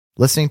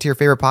Listening to your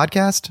favorite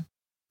podcast?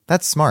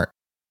 That's smart.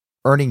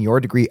 Earning your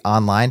degree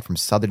online from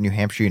Southern New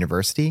Hampshire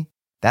University?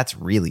 That's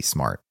really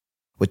smart.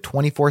 With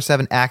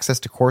 24/7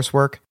 access to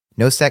coursework,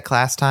 no set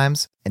class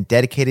times, and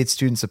dedicated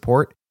student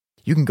support,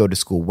 you can go to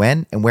school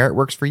when and where it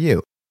works for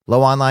you.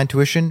 Low online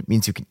tuition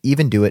means you can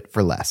even do it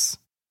for less.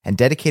 And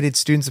dedicated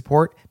student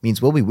support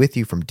means we'll be with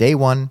you from day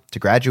one to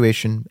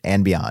graduation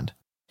and beyond.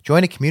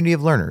 Join a community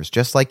of learners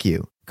just like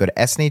you. Go to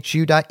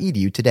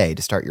snhu.edu today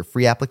to start your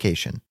free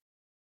application.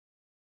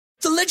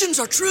 The legends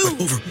are true.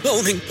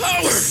 Overwhelming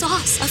power! The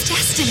sauce of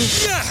destiny.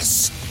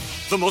 Yes!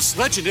 The most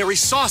legendary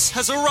sauce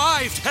has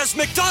arrived as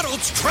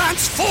McDonald's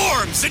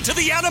transforms into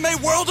the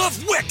anime world of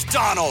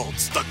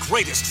WickDonald's. The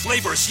greatest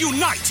flavors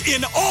unite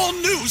in all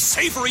new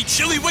savory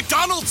chili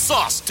McDonald's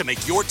sauce to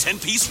make your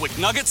 10-piece Wick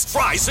Nuggets,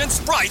 fries, and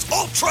Sprite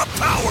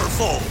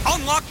ultra-powerful.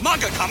 Unlock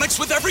manga comics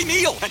with every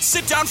meal and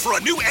sit down for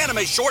a new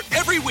anime short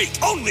every week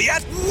only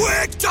at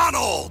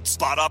WickDonald's.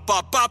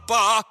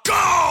 Ba-da-ba-ba-ba,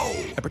 go!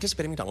 At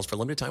participating McDonald's for a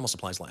limited time while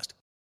supplies last.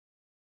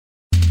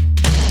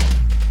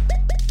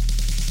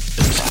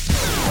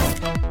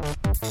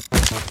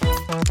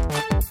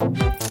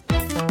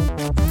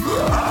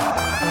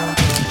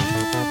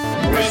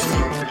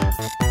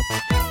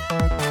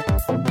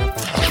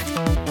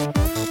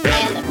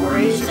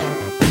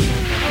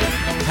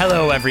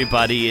 Hello,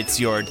 everybody. It's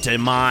your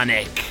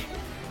demonic,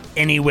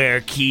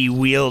 anywhere key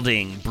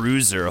wielding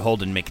bruiser,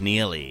 Holden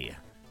McNeely.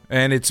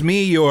 And it's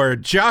me, your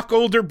jock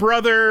older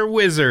brother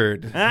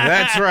wizard.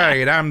 That's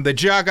right. I'm the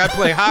jock. I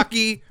play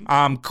hockey.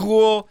 I'm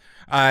cool.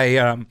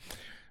 I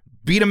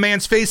beat a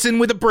man's face in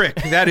with a brick.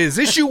 That is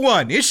issue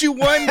one. Issue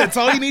one. That's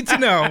all you need to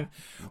know.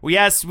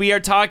 Yes, we are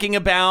talking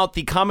about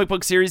the comic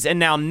book series and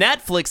now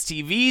Netflix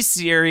TV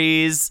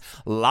series,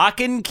 Locke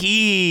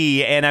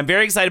Key. And I'm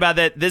very excited about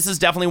that. This is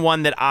definitely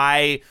one that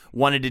I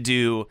wanted to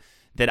do,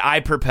 that I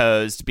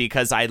proposed,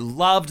 because I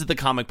loved the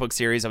comic book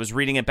series. I was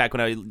reading it back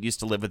when I used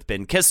to live with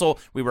Ben Kissel.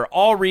 We were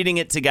all reading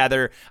it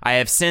together. I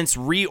have since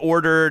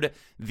reordered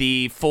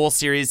the full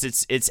series.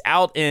 It's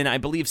out in, I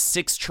believe,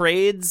 6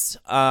 trades.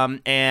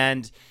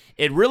 And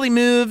it really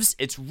moves.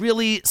 It's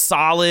really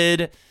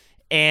solid.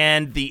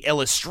 And the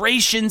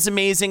illustration's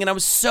amazing, and I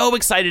was so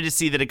excited to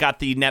see that it got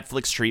the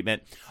Netflix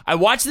treatment. I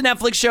watched the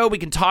Netflix show. We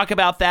can talk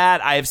about that.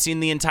 I have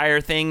seen the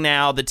entire thing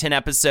now, the 10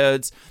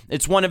 episodes.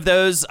 It's one of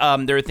those.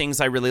 There are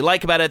things I really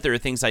like about it. There are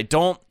things I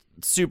don't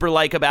super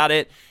like about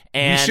it.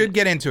 And you should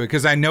get into it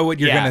because I know what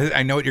you're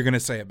gonna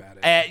say about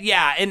it.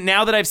 Yeah, and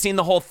now that I've seen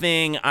the whole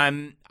thing,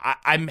 I'm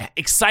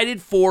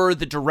excited for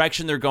the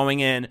direction they're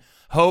going in.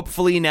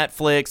 Hopefully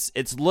Netflix,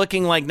 it's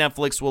looking like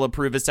Netflix will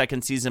approve a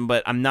second season,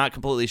 but I'm not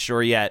completely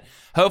sure yet.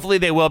 Hopefully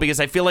they will, because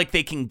I feel like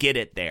they can get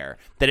it there,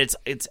 that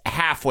it's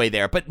halfway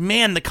there. But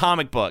man, the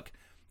comic book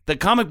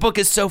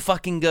is so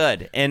fucking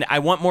good, and I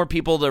want more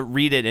people to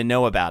read it and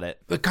know about it.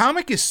 The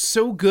comic is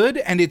so good,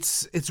 and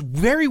it's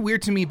very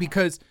weird to me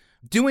because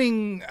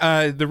doing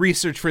the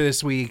research for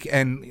this week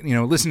and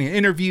listening to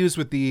interviews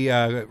with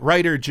the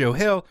writer Joe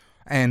Hill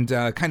and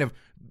kind of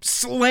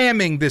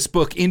slamming this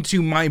book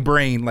into my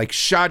brain, like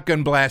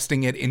shotgun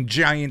blasting it in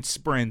giant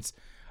sprints.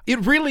 It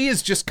really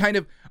is just kind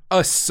of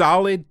a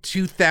solid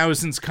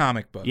 2000s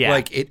comic book. Yeah.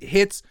 Like, it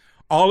hits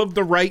all of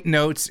the right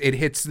notes. It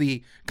hits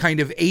the kind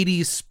of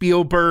 80s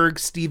Spielberg,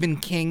 Stephen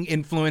King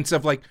influence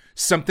of like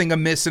something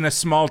amiss in a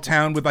small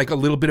town with like a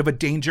little bit of a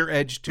danger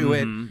edge to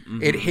it.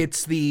 It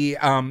hits the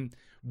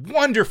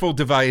wonderful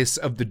device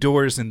of the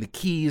doors and the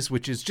keys,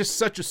 which is just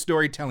such a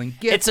storytelling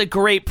gift. It's a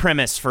great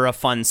premise for a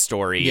fun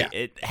story.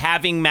 Yeah.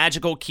 Having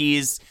magical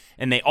keys,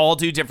 and they all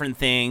do different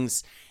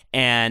things,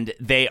 and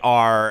there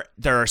are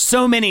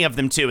so many of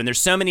them too, and there's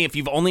so many, if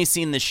you've only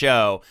seen the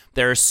show,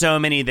 there are so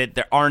many that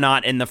there are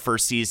not in the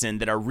first season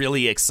that are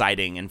really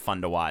exciting and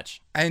fun to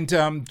watch. And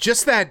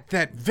just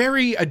that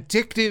very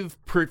addictive,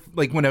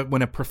 like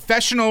when a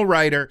professional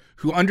writer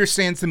who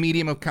understands the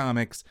medium of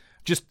comics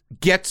just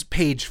gets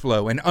page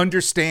flow and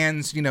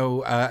understands,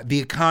 the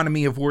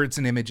economy of words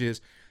and images,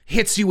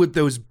 hits you with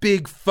those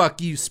big fuck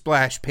you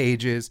splash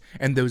pages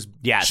and those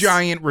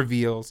giant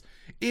reveals.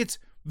 It's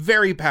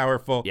very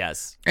powerful.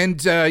 Yes.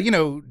 And,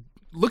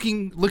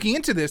 looking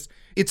into this,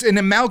 it's an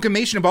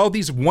amalgamation of all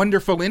these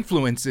wonderful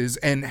influences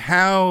and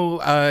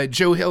how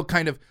Joe Hill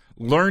kind of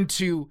learned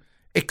to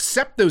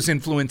accept those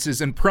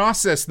influences and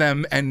process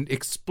them and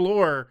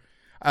explore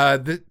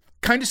the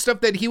kind of stuff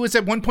that he was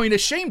at one point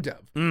ashamed of.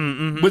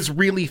 Was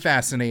really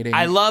fascinating.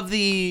 I love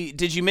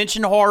did you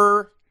mention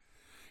horror?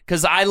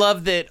 Because I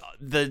love that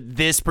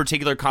this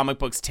particular comic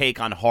book's take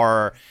on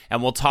horror,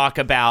 and we'll talk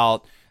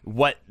about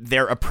what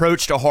their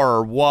approach to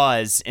horror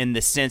was in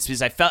the sense,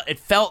 because it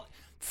felt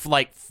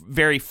like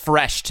very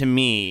fresh to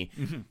me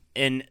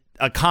in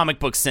a comic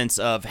book sense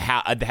of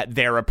how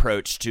their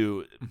approach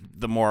to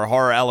the more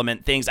horror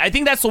element things. I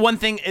think that's the one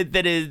thing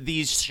that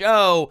the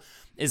show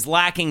is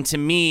lacking to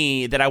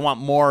me that I want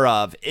more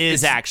of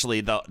is actually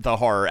the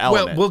horror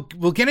element. Well,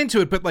 we'll get into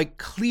it, but like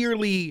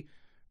clearly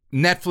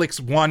Netflix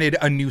wanted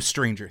a new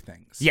Stranger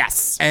Things.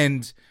 Yes.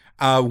 And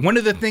One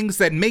of the things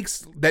that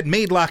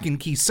made Locke and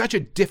Key such a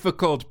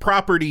difficult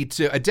property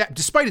to adapt,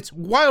 despite its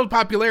wild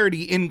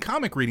popularity in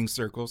comic reading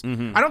circles,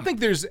 I don't think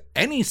there's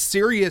any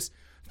serious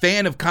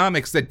fan of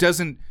comics that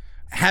doesn't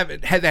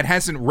that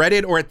hasn't read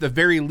it, or at the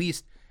very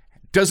least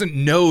doesn't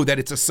know that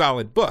it's a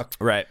solid book.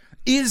 Right.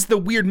 Is the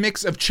weird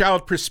mix of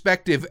child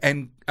perspective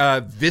and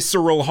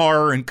visceral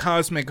horror and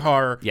cosmic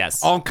horror,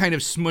 all kind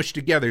of smushed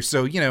together.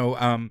 So,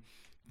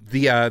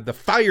 the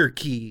fire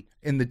key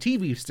in the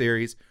TV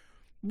series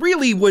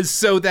really was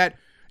so that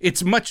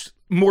it's much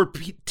more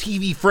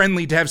TV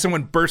friendly to have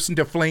someone burst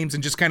into flames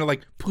and just kind of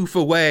like poof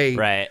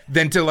away,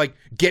 than to like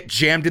get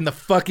jammed in the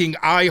fucking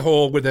eye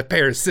hole with a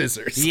pair of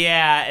scissors.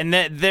 Yeah, and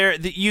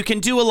you can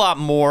do a lot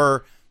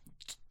more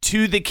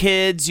to the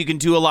kids. You can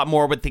do a lot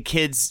more with the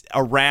kids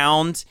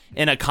around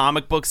in a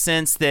comic book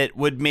sense that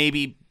would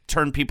maybe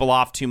turn people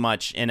off too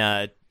much in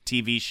a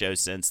TV show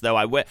sense. Though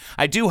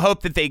I do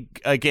hope that they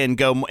again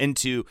go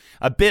into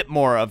a bit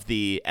more of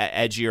the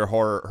edgier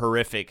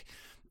horrific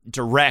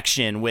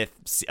direction with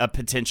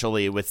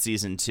potentially with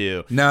season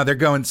 2. No, they're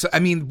going. So, I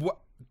mean,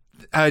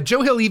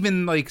 Joe Hill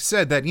even like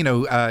said that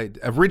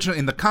originally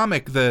in the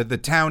comic, the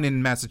town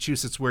in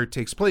Massachusetts where it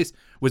takes place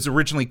was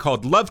originally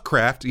called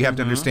Lovecraft. You have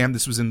to understand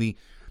this was in the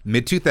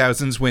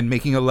mid-2000s when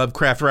making a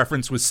Lovecraft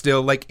reference was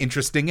still like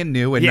interesting and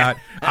new and not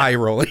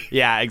eye-rolling.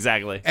 Yeah,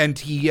 exactly. And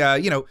he,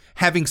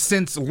 having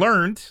since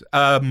learned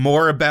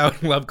more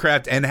about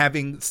Lovecraft and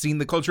having seen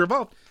the culture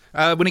evolve,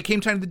 when it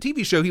came time to the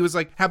TV show, he was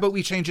like, how about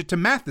we change it to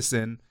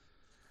Matheson?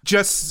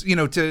 Just,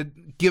 to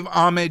give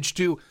homage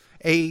to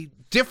a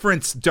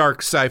different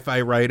dark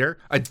sci-fi writer,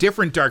 a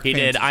different dark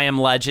fantasy. He did I Am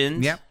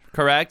Legend. Yeah.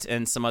 Correct,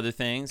 and some other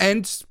things.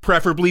 And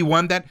preferably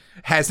one that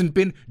hasn't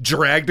been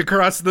dragged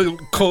across the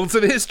coals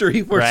of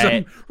history for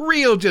some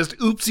real just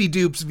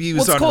oopsie-doops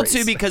views on cool, race.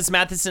 too, because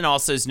Matheson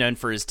also is known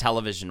for his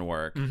television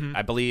work.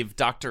 I believe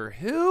Doctor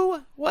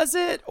Who, was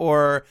it?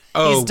 Or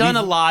he's done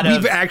a lot of...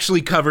 We've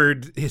actually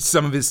covered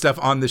some of his stuff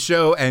on the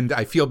show, and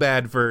I feel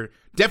bad for...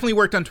 Definitely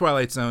worked on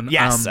Twilight Zone.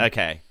 Yes,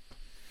 okay.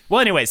 Well,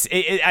 anyways,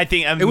 I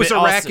think it was a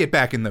racket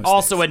back in those days.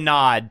 Also a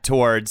nod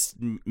towards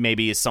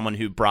maybe someone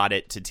who brought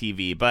it to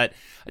TV. But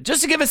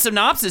just to give a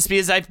synopsis,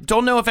 because I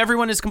don't know if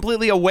everyone is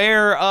completely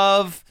aware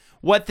of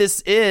what this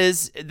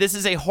is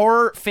a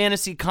horror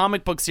fantasy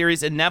comic book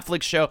series and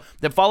Netflix show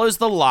that follows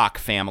the Locke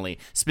family,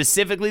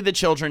 specifically the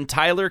children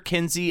Tyler,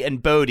 Kinsey,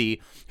 and Bodhi,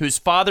 whose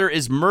father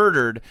is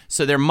murdered,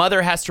 so their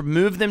mother has to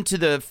move them to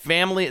the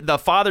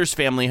father's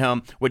family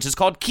home, which is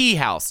called Key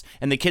House,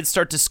 and the kids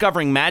start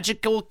discovering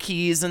magical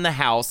keys in the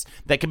house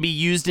that can be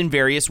used in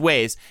various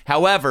ways.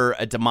 However,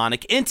 a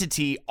demonic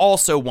entity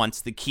also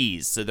wants the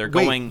keys, so they're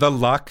going... the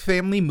Locke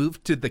family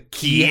moved to the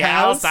Key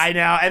House? I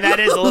know, and that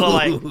is a little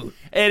like...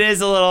 It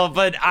is a little,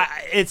 but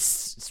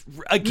it's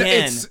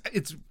again...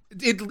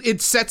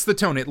 It sets the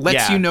tone. It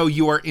lets you know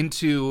you are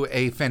into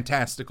a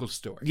fantastical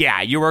story.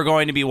 Yeah, you are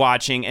going to be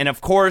watching, and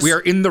of course... We are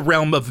in the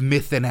realm of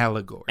myth and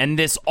allegory. And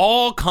this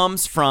all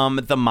comes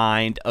from the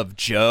mind of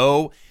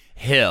Joe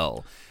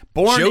Hill.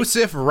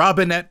 Joseph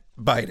Robinette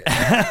Biden.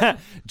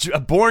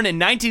 Born in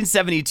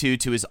 1972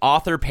 to his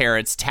author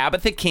parents,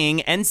 Tabitha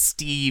King and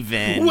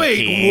Stephen Wait,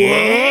 King.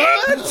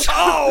 what?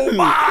 Oh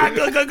my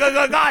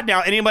God.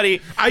 Now, anybody...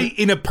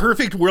 in a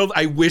perfect world,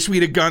 I wish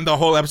we'd have gone the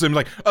whole episode and be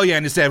like, oh yeah,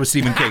 and his dad was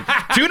Stephen King.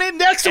 Tune in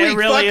next week, It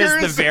really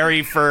fuckers. is the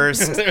very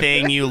first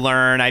thing you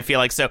learn, I feel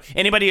like. So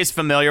anybody who's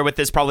familiar with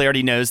this probably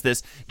already knows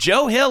this.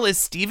 Joe Hill is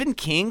Stephen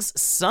King's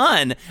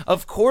son.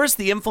 Of course,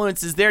 the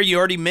influence is there. You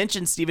already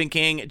mentioned Stephen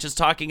King, just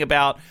talking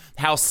about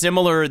how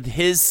similar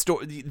this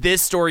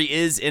story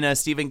is in a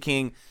Stephen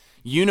King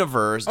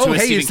universe. Oh,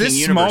 hey, is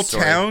this small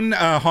town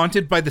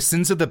haunted by the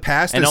sins of the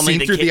past and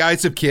seen through the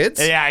eyes of kids?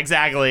 Yeah,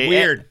 exactly.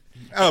 Weird.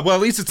 Oh, well,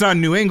 at least it's not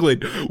New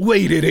England.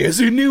 Wait, it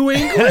is in New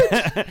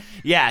England?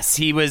 Yes,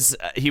 he was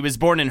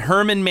born in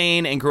Herman,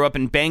 Maine, and grew up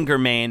in Bangor,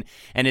 Maine,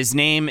 and his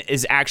name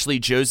is actually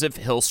Joseph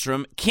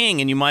Hillstrom King.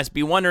 And you must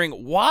be wondering,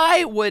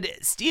 why would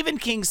Stephen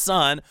King's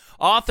son,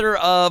 author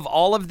of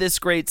all of this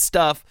great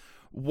stuff,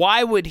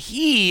 why would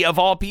he, of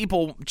all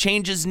people,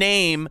 change his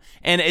name?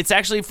 And it's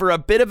actually for a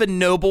bit of a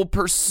noble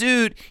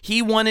pursuit.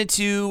 He wanted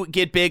to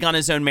get big on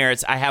his own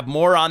merits. I have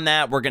more on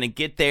that. We're going to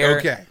get there.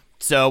 Okay.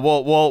 So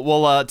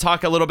we'll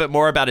talk a little bit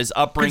more about his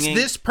upbringing.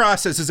 This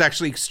process is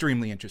actually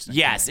extremely interesting.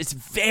 Yes, it's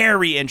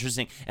very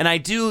interesting. And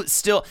it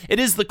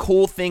is the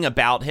cool thing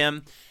about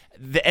him.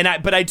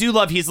 But I do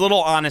love he's a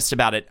little honest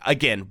about it.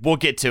 Again, we'll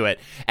get to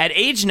it. At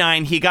age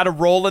 9, he got a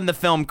role in the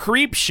film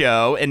Creep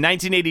Show in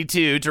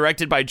 1982,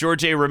 directed by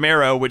George A.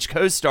 Romero, which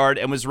co-starred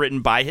and was written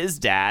by his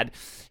dad.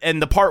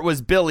 And the part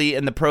was Billy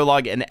in the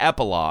prologue and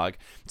epilogue.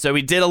 So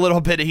he did a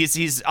little bit.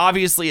 He's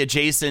obviously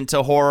adjacent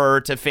to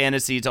horror, to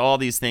fantasy, to all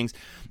these things.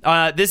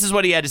 This is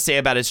what he had to say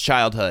about his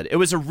childhood. It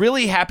was a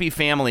really happy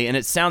family, and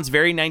it sounds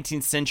very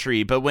 19th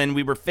century, but when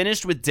we were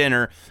finished with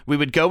dinner, we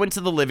would go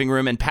into the living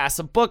room and pass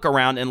a book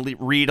around and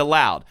read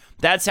aloud.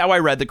 That's how I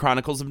read the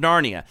Chronicles of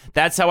Narnia.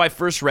 That's how I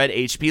first read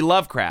H.P.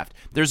 Lovecraft.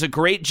 There's a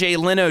great Jay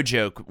Leno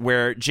joke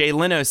where Jay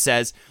Leno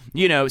says,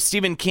 you know,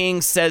 Stephen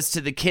King says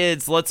to the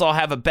kids, let's all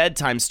have a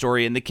bedtime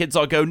story. And the kids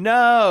all go,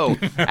 no.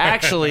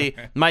 Actually,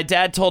 my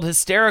dad told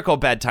hysterical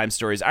bedtime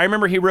stories. I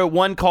remember he wrote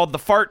one called The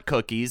Fart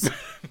Cookies.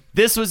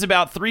 This was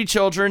about 3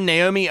 children,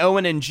 Naomi,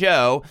 Owen, and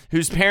Joe,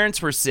 whose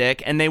parents were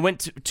sick, and they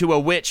went to a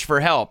witch for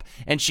help.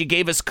 And she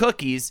gave us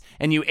cookies,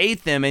 and you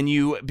ate them, and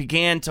you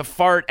began to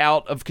fart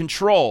out of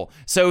control.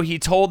 So he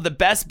told the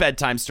best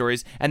bedtime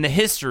stories and the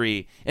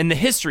history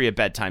of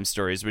bedtime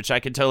stories, which I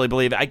could totally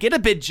believe. I get a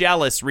bit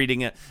jealous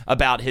reading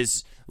about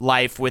his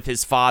life with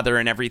his father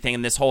and everything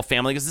and this whole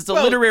family, because it's a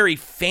literary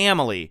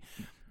family.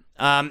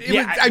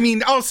 I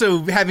mean,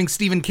 also having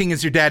Stephen King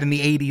as your dad in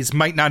the 80s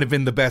might not have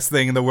been the best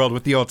thing in the world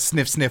with the old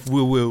sniff,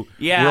 woo-woo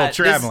world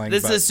traveling.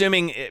 This is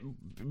assuming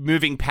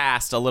moving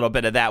past a little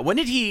bit of that. When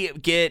did he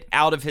get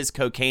out of his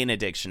cocaine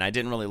addiction? I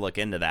didn't really look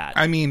into that.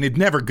 I mean, it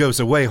never goes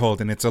away,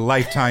 Holden. It's a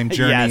lifetime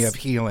journey of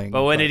healing.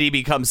 But when did he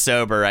become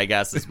sober, I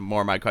guess, is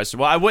more my question.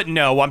 Well, I wouldn't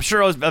know. I'm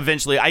sure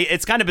eventually.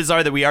 It's kind of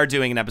bizarre that we are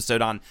doing an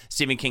episode on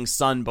Stephen King's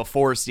son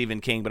before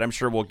Stephen King, but I'm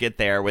sure we'll get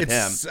there with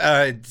him.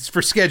 It's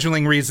for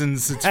scheduling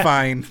reasons. It's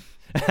fine.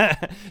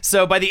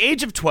 So by the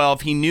age of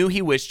 12, he knew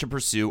he wished to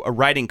pursue a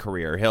writing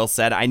career. Hill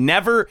said, I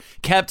never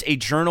kept a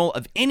journal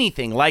of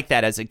anything like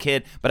that as a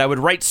kid, but I would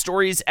write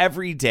stories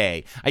every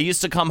day. I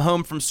used to come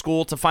home from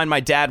school to find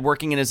my dad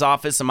working in his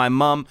office and my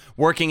mom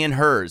working in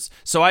hers.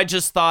 So I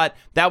just thought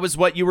that was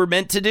what you were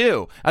meant to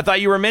do. I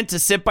thought you were meant to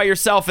sit by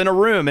yourself in a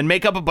room and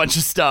make up a bunch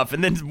of stuff,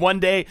 and then one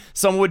day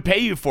someone would pay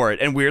you for it.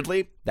 And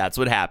weirdly, that's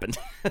what happened.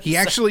 He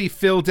actually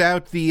filled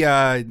out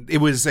it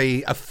was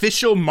a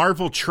official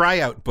Marvel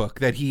tryout book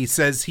that he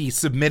says he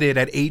submitted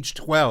at age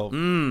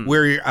 12,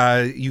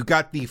 where you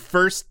got the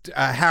first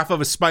half of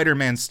a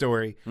Spider-Man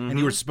story, and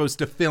you were supposed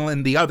to fill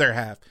in the other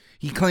half.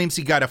 He claims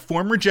he got a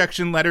form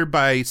rejection letter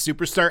by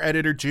superstar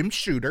editor Jim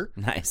Shooter.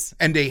 Nice.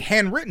 And a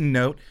handwritten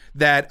note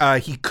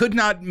that he could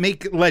not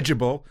make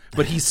legible,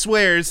 but he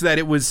swears that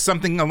it was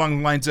something along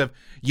the lines of,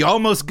 you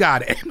almost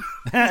got it.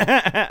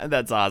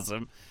 That's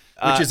awesome.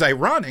 Which is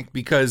ironic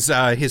because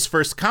his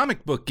first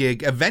comic book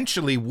gig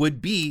eventually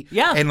would be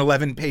an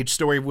 11-page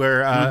story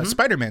where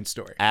Spider-Man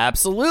story.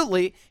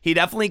 Absolutely. He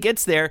definitely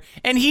gets there.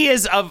 And he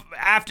is,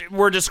 after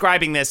we're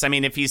describing this, I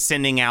mean, if he's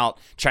sending out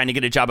trying to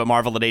get a job at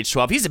Marvel at age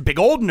 12, he's a big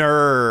old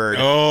nerd.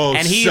 Oh,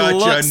 and he such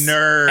looks, a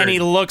nerd. And he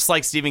looks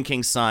like Stephen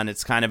King's son.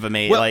 It's kind of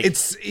amazing. Well,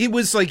 it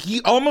was like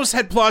he almost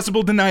had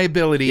plausible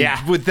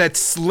deniability with that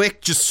slick,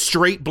 just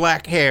straight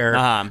black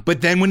hair. But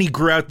then when he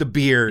grew out the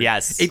beard,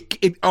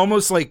 it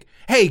almost like,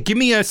 hey, give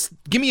me a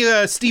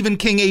Stephen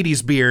King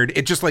 80s beard.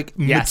 It just like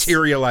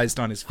materialized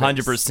on his face.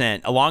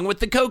 100%. Along with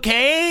the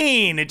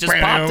cocaine. It just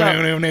popped up.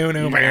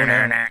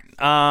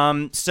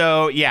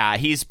 So yeah,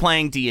 he's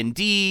playing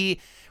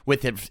D&D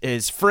with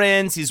his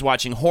friends. He's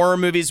watching horror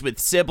movies with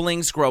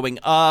siblings growing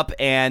up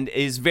and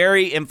is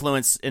very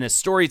influenced in a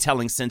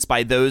storytelling sense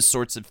by those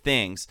sorts of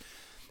things.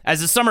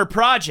 As a summer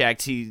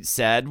project, he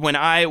said, when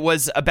I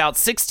was about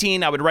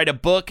 16, I would write a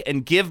book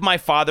and give my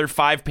father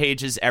 5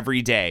 pages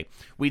every day.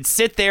 We'd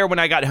sit there when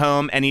I got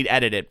home and he'd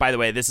edit it. By the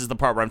way, this is the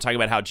part where I'm talking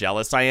about how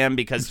jealous I am,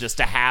 because just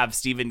to have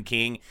Stephen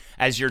King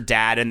as your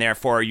dad and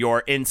therefore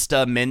your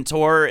Insta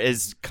mentor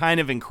is kind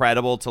of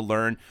incredible to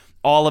learn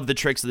all of the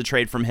tricks of the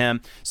trade from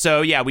him.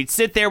 So yeah, we'd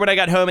sit there when I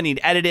got home and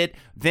he'd edit it.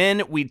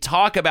 Then we'd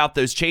talk about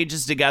those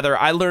changes together.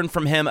 I learned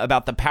from him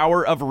about the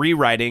power of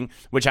rewriting,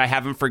 which I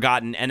haven't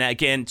forgotten. And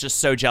again, just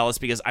so jealous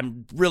because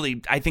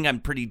I think I'm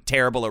pretty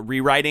terrible at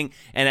rewriting,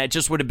 and it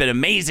just would have been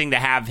amazing to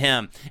have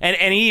him.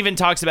 And he even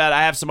talks about,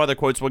 I have some other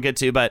quotes we'll get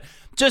to, but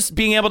just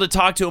being able to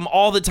talk to him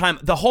all the time,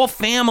 the whole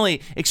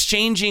family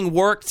exchanging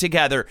work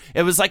together.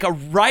 It was like a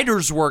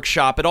writer's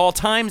workshop at all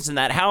times in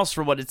that house,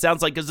 for what it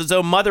sounds like, because his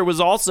own mother was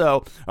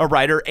also a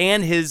writer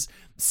and his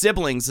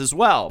siblings as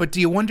well. But do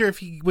you wonder if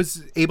he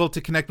was able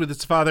to connect with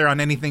his father on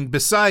anything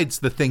besides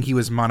the thing he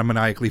was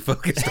monomaniacally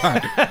focused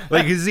on?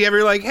 Like, is he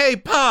ever like, hey,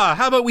 Pa,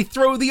 how about we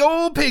throw the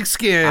old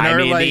pigskin? I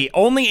mean, the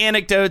only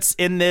anecdotes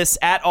in this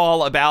at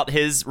all about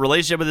his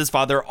relationship with his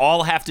father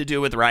all have to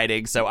do with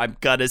writing, so I'm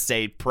gonna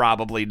say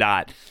probably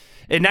not.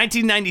 In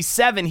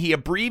 1997, he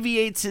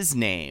abbreviates his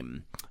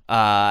name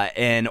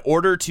in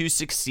order to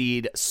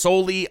succeed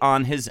solely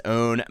on his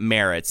own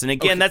merits. And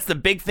again, that's the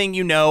big thing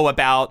you know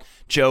about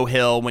Joe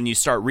Hill when you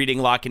start reading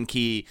Locke and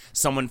Key.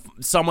 Someone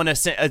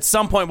at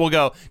some point will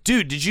go,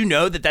 dude, did you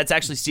know that that's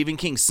actually Stephen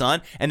King's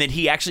son and that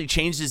he actually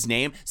changed his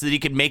name so that he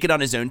could make it on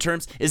his own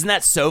terms? Isn't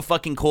that so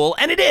fucking cool?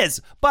 And it is,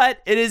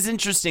 but it is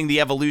interesting, the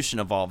evolution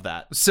of all of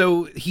that.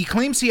 So he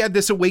claims he had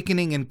this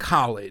awakening in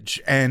college,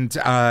 and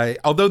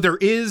although there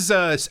is,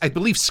 I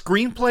believe,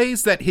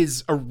 screenplays that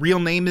his real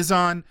name is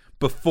on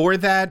before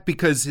that,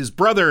 because his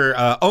brother,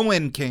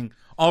 Owen King,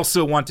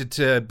 also wanted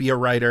to be a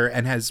writer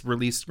and has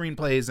released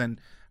screenplays and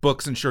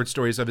books and short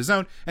stories of his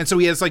own. And so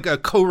he has like a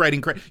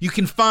co-writing credit. You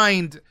can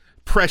find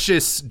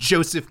precious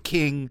Joseph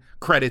King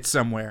credits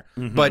somewhere.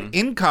 Mm-hmm. But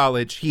in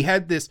college, he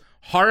had this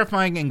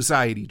horrifying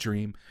anxiety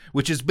dream,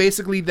 which is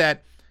basically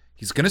that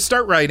he's going to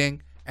start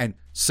writing and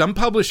some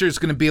publisher is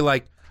going to be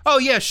like, oh,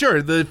 yeah,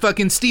 sure, the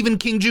fucking Stephen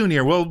King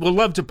Jr. We'll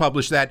love to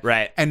publish that.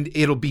 Right. And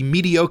it'll be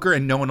mediocre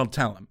and no one will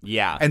tell him.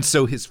 Yeah. And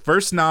so his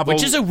first novel...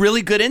 Which is a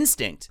really good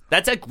instinct.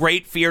 That's a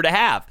great fear to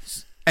have.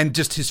 And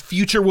just his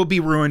future will be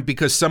ruined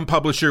because some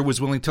publisher was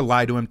willing to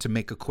lie to him to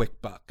make a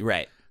quick buck.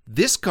 Right.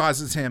 This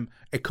causes him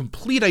a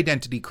complete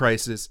identity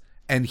crisis,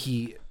 and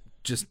he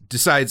just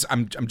decides,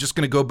 I'm just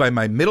going to go by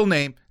my middle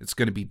name. It's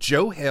going to be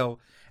Joe Hill,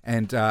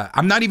 and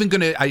I'm not even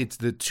going to... It's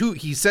the two...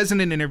 He says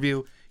in an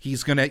interview, he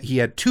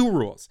had two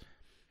rules.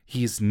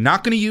 He's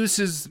not going to use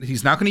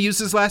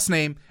his last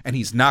name, and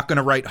he's not going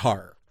to write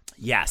horror.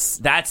 Yes,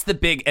 that's the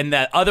big, and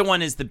the other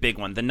one is the big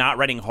one, the not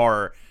writing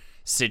horror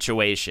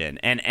situation,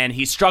 and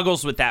he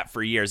struggles with that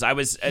for years.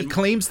 He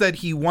claims that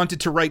he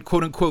wanted to write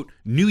quote unquote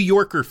New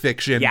Yorker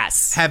fiction.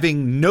 Yes,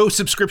 having no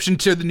subscription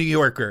to the New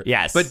Yorker.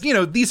 Yes, but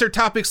these are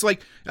topics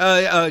like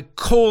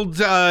cold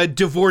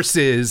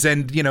divorces,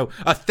 and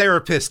a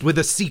therapist with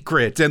a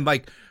secret, and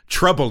like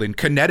trouble in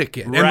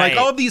Connecticut, and like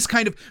all these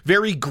kind of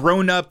very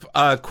grown-up,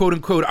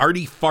 quote-unquote,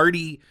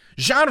 arty-farty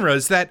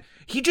genres that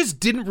he just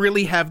didn't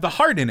really have the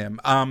heart in him.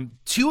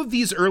 Two of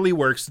these early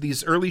works,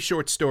 these early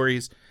short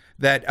stories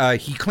that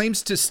he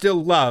claims to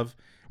still love,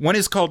 one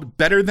is called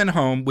Better Than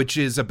Home, which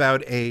is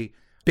about a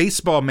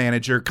baseball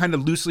manager, kind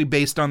of loosely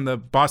based on the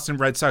Boston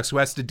Red Sox, who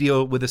has to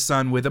deal with a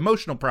son with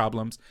emotional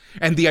problems,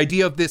 and the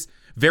idea of this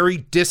very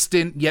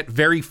distant yet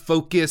very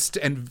focused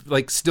and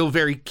like still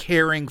very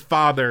caring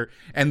father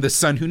and the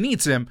son who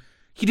needs him.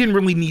 He didn't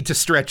really need to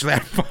stretch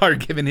that far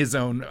given his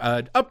own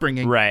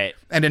upbringing. Right.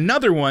 And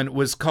another one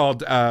was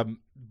called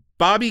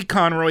Bobby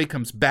Conroy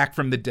Comes Back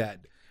from the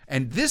Dead.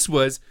 And this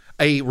was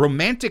a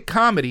romantic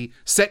comedy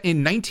set in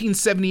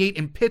 1978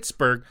 in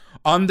Pittsburgh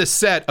on the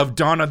set of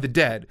Dawn of the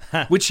Dead,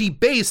 which he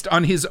based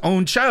on his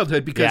own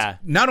childhood because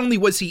not only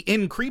was he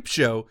in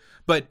Creepshow,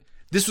 but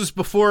this was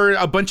before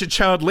a bunch of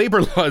child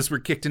labor laws were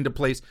kicked into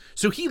place.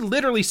 So he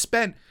literally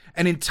spent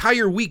an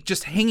entire week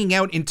just hanging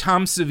out in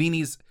Tom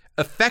Savini's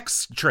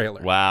effects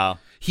trailer. Wow.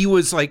 He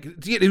was like,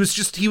 it was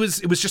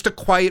just a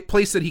quiet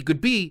place that he could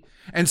be.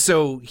 And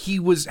so he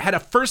had a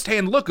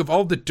firsthand look of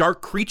all the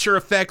dark creature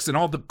effects and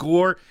all the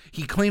gore.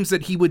 He claims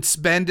that he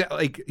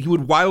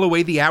would while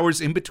away the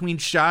hours in between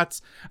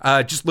shots,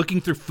 just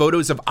looking through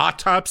photos of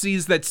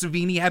autopsies that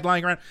Savini had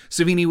lying around.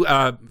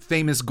 Savini,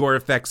 famous gore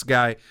effects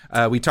guy.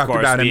 We talked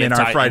about him in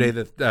our Friday.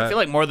 I feel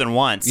like more than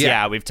once.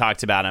 Yeah, we've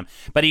talked about him.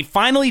 But he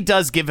finally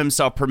does give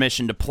himself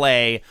permission to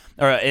play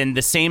in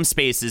the same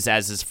spaces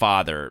as his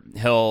father.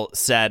 Hill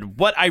said,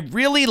 "What I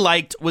really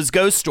liked was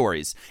ghost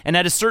stories. And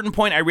at a certain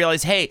point, I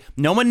realized, hey,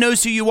 no one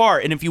knows who you are.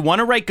 And if you want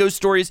to write ghost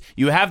stories,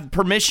 you have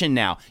permission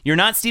now. You're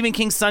not Stephen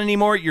King's son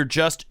anymore. You're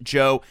just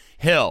Joe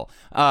Hill."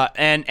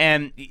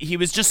 And he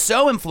was just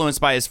so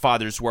influenced by his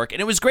father's work.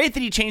 And it was great that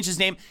he changed his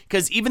name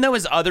because even though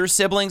his other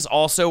siblings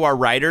also are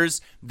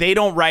writers, they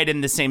don't write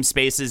in the same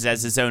spaces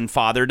as his own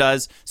father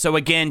does. So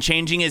again,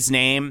 changing his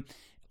name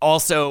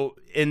also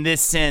in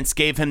this sense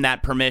gave him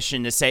that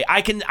permission to say,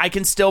 I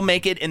can still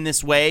make it in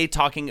this way,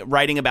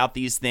 writing about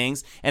these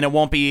things, and it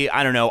won't be,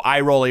 I don't know,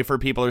 eye-rolly for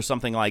people or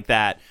something like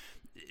that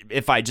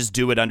if I just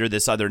do it under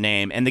this other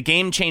name. And the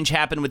game change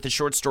happened with the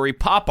short story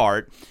Pop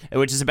Art,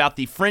 which is about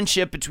the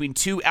friendship between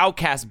two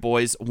outcast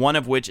boys, one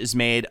of which is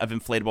made of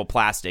inflatable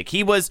plastic.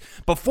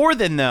 Before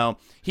then though,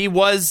 he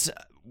was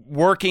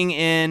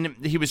trying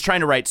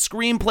to write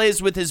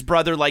screenplays with his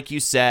brother, like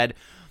you said,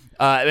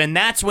 and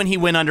that's when he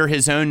went under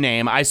his own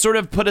name. I sort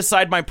of put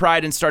aside my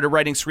pride and started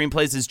writing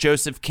screenplays as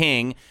Joseph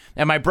King.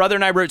 And my brother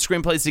and I wrote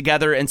screenplays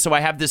together. And so I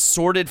have this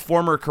sordid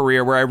former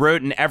career where I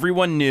wrote and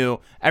everyone knew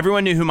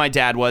who my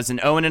dad was. And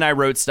Owen and I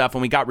wrote stuff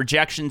and we got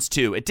rejections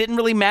too. It didn't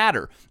really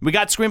matter. We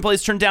got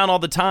screenplays turned down all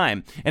the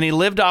time. And he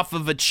lived off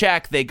of a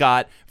check they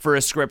got for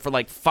a script for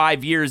like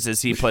 5 years,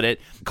 as he put it,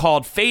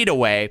 called Fade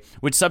Away,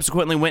 which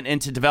subsequently went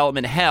into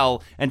development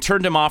hell and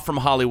turned him off from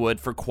Hollywood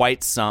for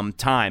quite some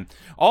time.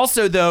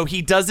 Also, though,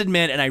 he does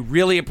admit, and I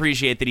really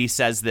appreciate that he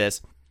says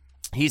this,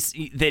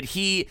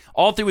 he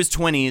all through his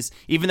 20s,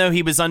 even though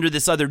he was under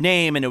this other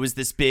name and it was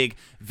this big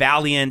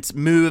valiant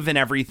move and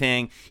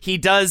everything, he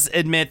does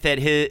admit that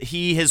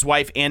his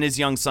wife and his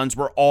young sons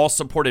were all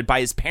supported by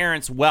his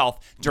parents' wealth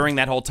during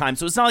that whole time.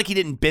 So it's not like he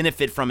didn't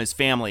benefit from his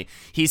family.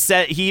 He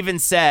even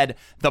said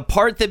the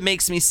part that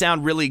makes me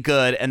sound really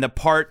good and the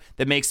part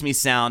that makes me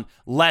sound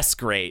less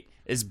great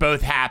is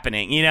both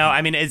happening.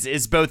 I mean,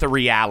 it's both a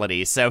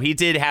reality. So he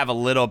did have a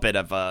little bit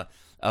of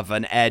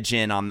an edge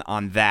in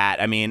on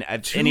that. I mean,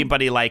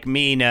 anybody like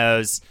me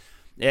knows,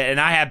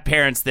 and I have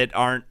parents that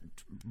aren't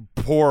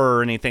poor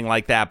or anything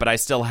like that, but I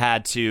still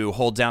had to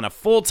hold down a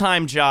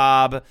full-time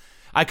job.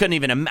 I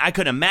couldn't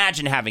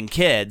imagine having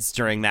kids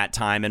during that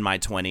time in my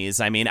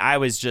 20s. I mean, I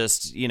was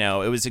just,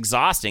 it was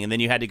exhausting. And then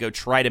you had to go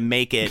try to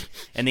make it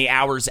in the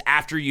hours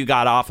after you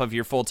got off of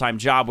your full-time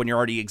job when you're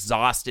already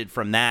exhausted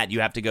from that. You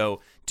have to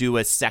go do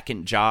a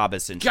second job,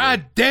 essentially.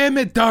 God damn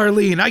it,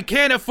 Darlene. I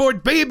can't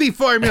afford baby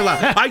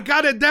formula. I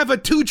gotta have a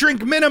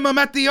 2-drink minimum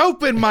at the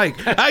open mic.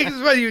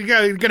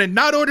 You're gonna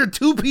not order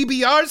 2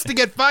 PBRs to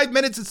get 5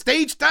 minutes of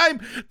stage time?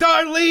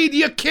 Darlene,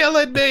 you're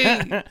killing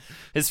me.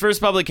 His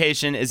first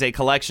publication is a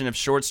collection of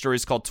short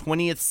stories called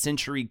 20th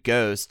Century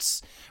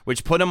Ghosts,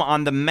 which put him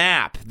on the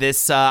map.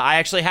 This, I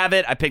actually have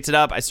it. I picked it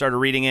up. I started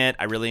reading it.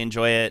 I really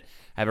enjoy it.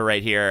 I have it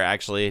right here,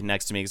 actually,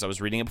 next to me, because I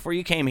was reading it before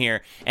you came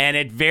here. And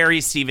it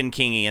very Stephen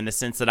King-y in the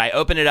sense that I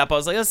opened it up. I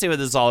was like, let's see what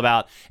this is all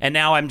about. And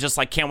now I'm just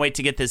like, can't wait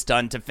to get this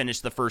done to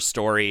finish the first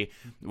story,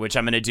 which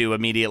I'm going to do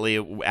immediately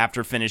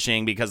after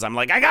finishing, because I'm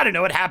like, I got to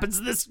know what happens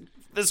to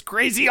this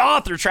crazy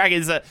author track.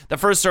 The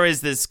first story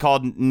is this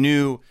called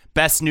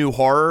Best New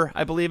Horror,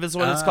 I believe is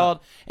what it's called.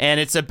 And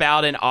it's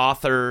about an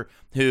author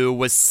who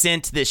was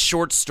sent this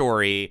short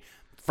story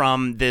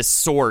from this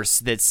source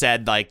that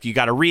said, like, you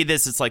got to read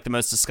this. It's like the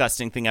most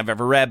disgusting thing I've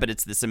ever read, but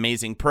it's this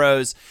amazing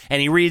prose.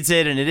 And he reads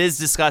it, and it is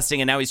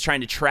disgusting. And now he's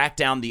trying to track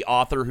down the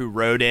author who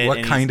wrote it.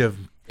 What kind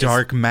of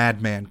dark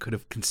madman could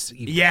have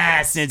conceived?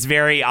 Yes, and it's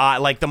very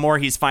odd. Like, the more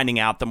he's finding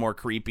out, the more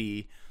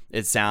creepy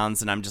it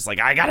sounds, and I'm just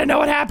like, I gotta know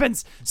what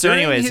happens. So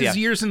during anyways, his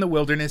years in the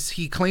wilderness,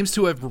 he claims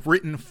to have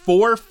written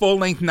 4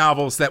 full-length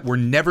novels that were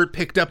never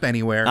picked up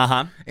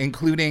anywhere,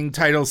 including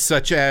titles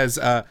such as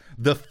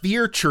The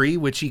Fear Tree,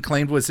 which he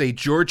claimed was a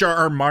George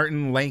R.R.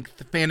 Martin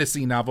length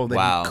fantasy novel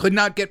that he could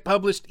not get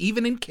published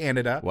even in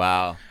Canada.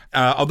 Wow.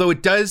 Although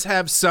it does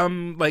have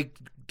some like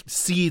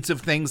seeds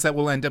of things that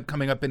will end up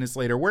coming up in his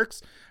later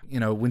works. You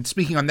know, when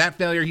speaking on that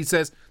failure, he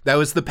says that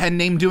was the pen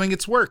name doing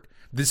its work.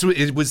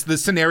 It was the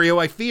scenario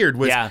I feared,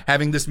 was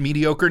having this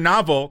mediocre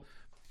novel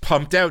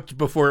pumped out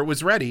before it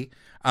was ready.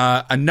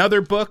 Another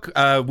book,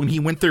 when he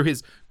went through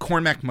his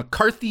Cormac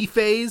McCarthy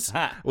phase,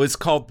 was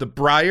called The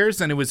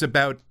Briars, and it was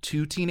about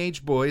 2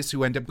 teenage boys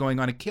who end up going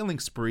on a killing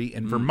spree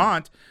in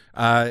Vermont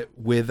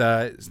with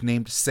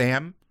named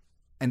Sam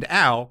and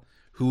Al,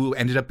 who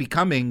ended up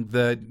becoming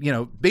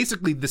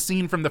basically the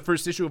scene from the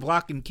first issue of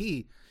Locke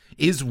Key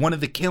is one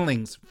of the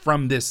killings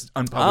from this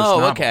unpublished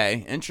novel.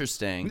 Okay.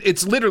 Interesting.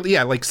 It's literally,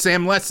 like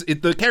Sam Lesser.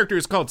 The character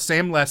is called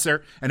Sam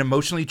Lesser, an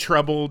emotionally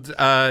troubled,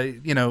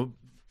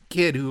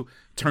 kid who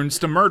turns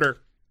to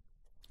murder,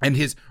 and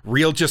his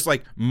real, just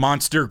like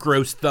monster,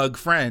 gross thug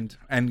friend,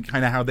 and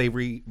kind of how they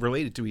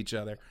related to each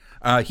other.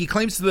 He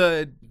claims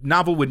the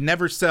novel would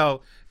never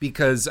sell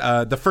because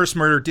the first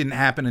murder didn't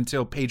happen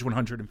until page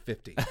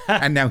 150,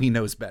 and now he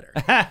knows better.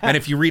 And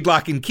if you read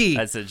Locke and Key,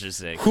 that's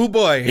interesting. Hoo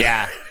boy,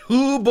 yeah,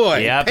 hoo boy.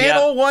 Yep,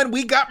 Panel 1,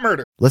 we got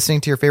murder.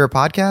 Listening to your favorite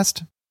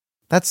podcast?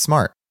 That's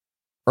smart.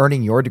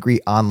 Earning your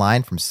degree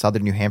online from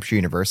Southern New Hampshire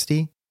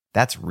University?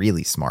 That's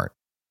really smart.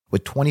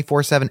 With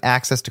 24/7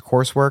 access to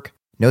coursework,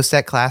 no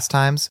set class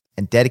times,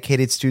 and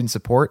dedicated student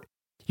support,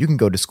 you can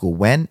go to school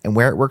when and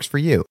where it works for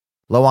you.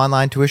 Low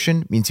online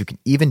tuition means you can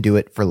even do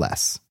it for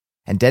less.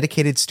 And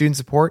dedicated student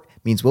support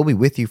means we'll be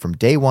with you from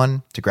day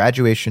one to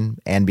graduation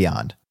and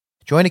beyond.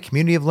 Join a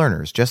community of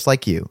learners just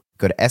like you.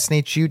 Go to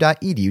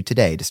snhu.edu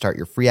today to start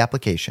your free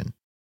application.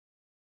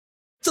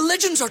 The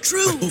legends are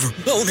true.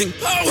 Overwhelming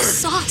power! The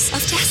sauce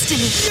of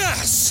destiny.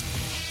 Yes!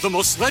 The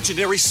most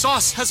legendary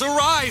sauce has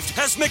arrived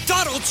as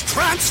McDonald's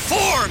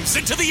transforms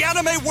into the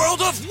anime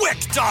world of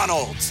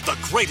WickDonald's. The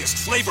greatest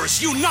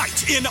flavors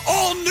unite in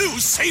all new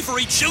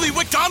savory chili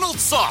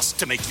McDonald's sauce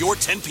to make your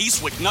 10-piece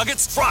Wick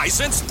Nuggets,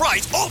 fries, and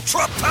Sprite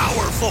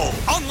ultra-powerful.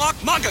 Unlock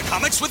manga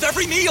comics with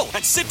every meal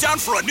and sit down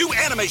for a new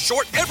anime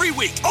short every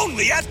week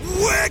only at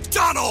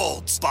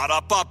WickDonald's.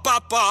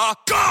 Ba-da-ba-ba-ba,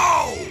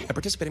 go! At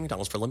participating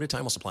McDonald's for a limited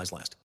time while supplies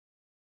last.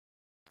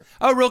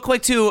 Oh, real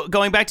quick, too,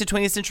 going back to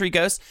 20th Century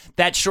Ghosts,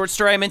 that short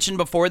story I mentioned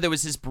before, there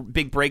was his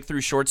big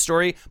breakthrough short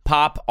story,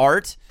 Pop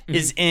Art,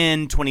 is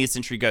in 20th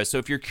Century Ghosts. So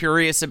if you're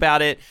curious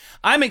about it,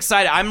 I'm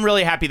excited. I'm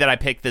really happy that I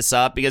picked this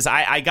up because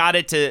I got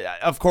it to,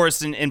 of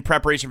course, in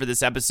preparation for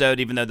this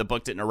episode, even though the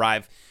book didn't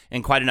arrive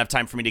in quite enough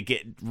time for me to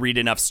read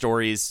enough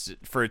stories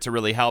for it to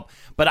really help.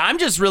 But I'm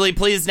just really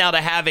pleased now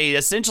to have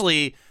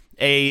essentially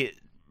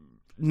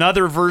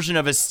another version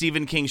of a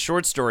Stephen King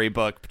short story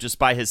book just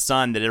by his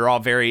son that are all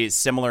very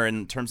similar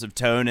in terms of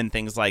tone and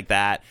things like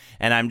that.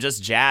 And I'm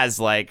just jazzed,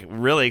 like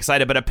really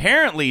excited. But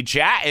apparently,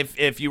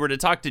 if you were to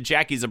talk to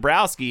Jackie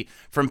Zabrowski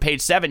from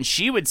Page 7,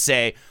 she would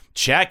say,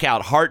 check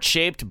out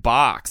Heart-Shaped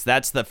Box.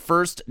 That's the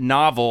first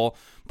novel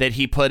that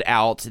he put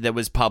out that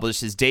was published,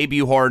 his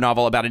debut horror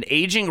novel about an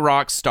aging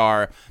rock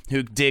star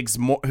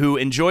who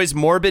enjoys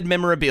morbid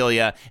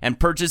memorabilia and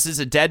purchases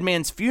a dead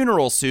man's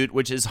funeral suit,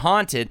 which is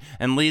haunted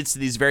and leads to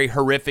these very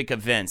horrific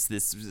events.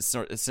 This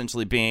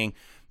essentially being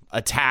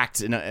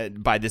attacked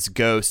by this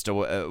ghost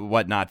or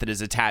whatnot that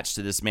is attached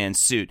to this man's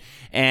suit.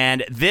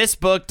 And this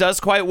book does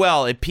quite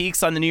well. It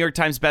peaks on the New York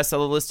Times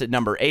bestseller list at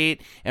number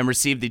 8 and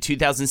received the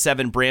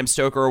 2007 Bram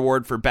Stoker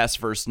Award for Best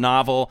First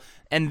Novel.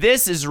 And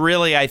this is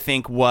really, I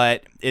think,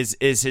 what is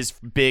his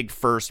big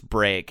first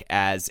break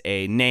as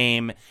a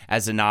name,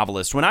 as a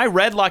novelist. When I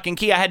read Locke and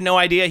Key, I had no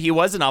idea he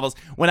was a novelist.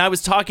 When I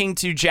was talking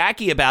to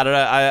Jackie about it,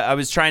 I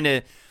was trying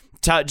to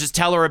just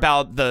tell her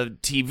about the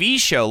TV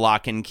show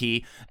Locke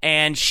Key,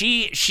 and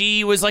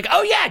she was like,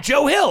 "Oh yeah,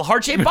 Joe Hill,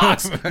 Heart-Shaped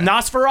Box,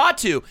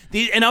 Nosferatu,"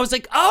 and I was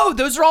like, "Oh,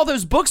 those are all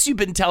those books you've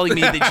been telling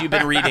me that you've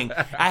been reading."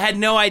 I had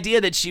no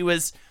idea that she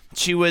was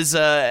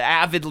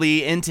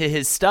avidly into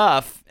his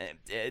stuff,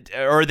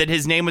 or that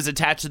his name was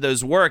attached to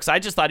those works. I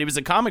just thought he was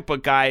a comic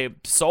book guy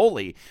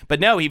solely, but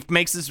no, he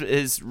makes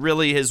his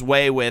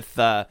way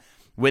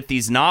with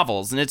these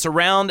novels, and it's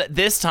around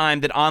this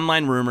time that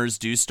online rumors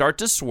do start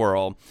to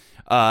swirl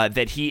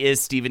that he is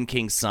Stephen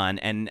King's son,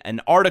 and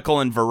an article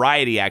in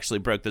Variety actually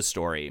broke the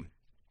story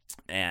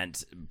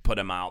and put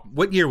him out.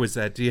 What year was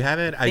that? Do you have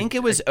it? I think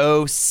it was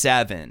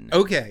 2007.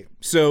 Okay,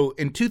 so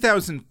in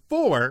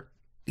 2004,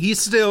 he's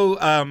still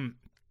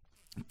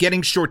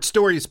getting short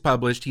stories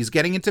published. He's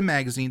getting into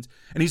magazines,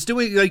 and he's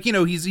doing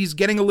he's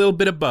getting a little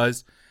bit of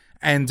buzz.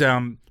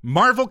 And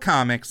Marvel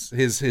Comics,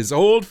 his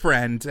old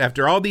friend,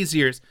 after all these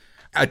years,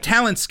 a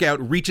talent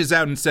scout reaches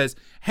out and says,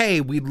 "Hey,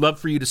 we'd love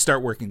for you to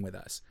start working with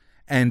us."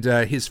 And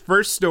his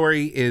first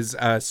story is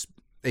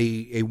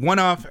a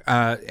one-off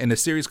in a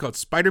series called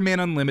Spider-Man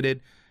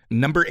Unlimited,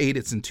 number 8.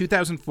 It's in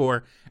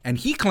 2004, and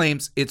he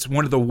claims it's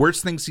one of the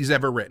worst things he's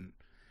ever written.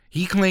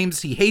 He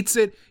claims he hates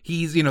it.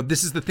 He's,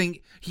 this is the thing.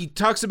 He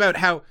talks about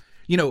how,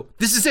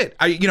 this is it.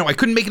 I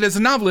couldn't make it as a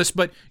novelist,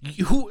 but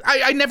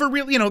I never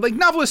really,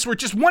 novelists were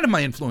just one of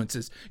my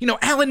influences.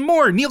 Alan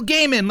Moore, Neil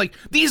Gaiman,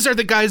 these are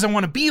the guys I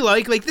want to be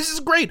like. This is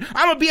great.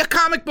 I'm going to be a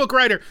comic book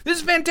writer. This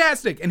is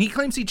fantastic. And he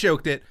claims he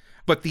choked it.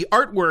 But the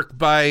artwork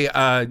by,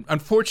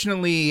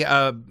 unfortunately,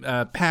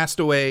 passed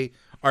away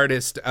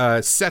artist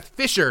Seth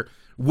Fisher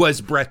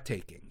was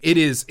breathtaking. It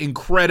is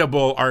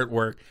incredible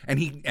artwork.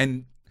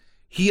 And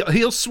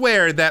he'll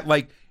swear that,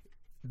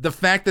 the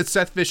fact that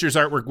Seth Fisher's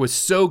artwork was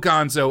so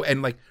gonzo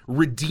and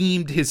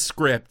redeemed his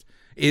script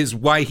is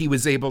why he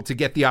was able to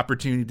get the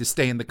opportunity to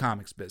stay in the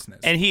comics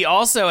business. And he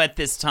also, at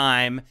this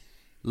time,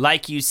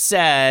 like you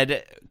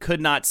said,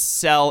 could not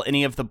sell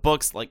any of the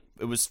books.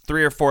 It was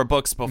 3 or 4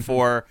 books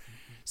before.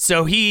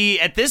 So he,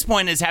 at this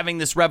point, is having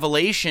this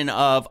revelation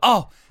of,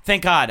 oh,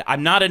 thank God,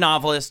 I'm not a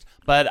novelist,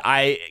 but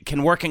I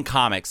can work in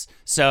comics.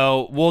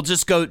 So we'll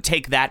just go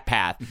take that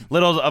path.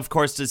 Little, of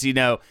course, does he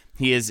know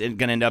he is going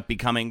to end up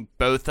becoming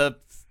both a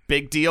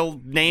big deal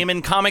name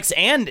in comics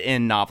and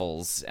in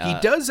novels. He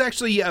does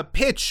actually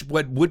pitch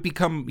what would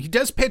become, he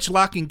does pitch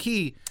Locke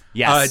Key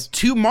yes.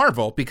 To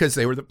Marvel, because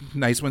they were the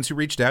nice ones who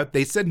reached out.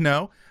 They said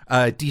no.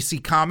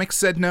 DC Comics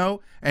said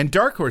no, and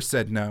Dark Horse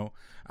said no,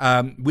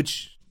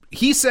 which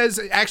he says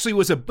actually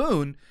was a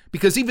boon,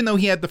 because even though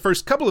he had the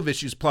first couple of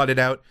issues plotted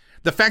out,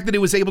 the fact that it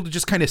was able to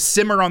just kind of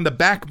simmer on the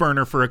back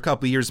burner for a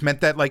couple of years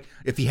meant that,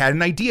 if he had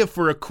an idea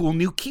for a cool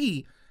new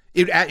key,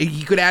 he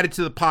could add it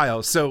to the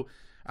pile. So,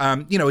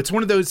 it's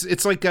one of those.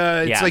 It's like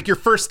your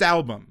first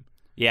album.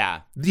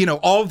 Yeah.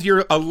 All of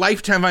a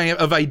lifetime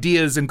of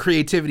ideas and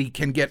creativity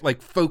can get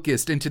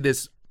focused into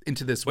this.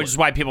 Which is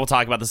why people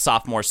talk about the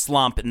sophomore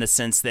slump, in the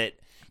sense that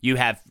you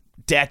have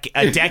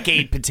a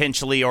decade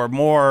potentially or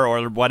more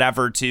or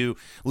whatever to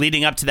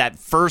leading up to that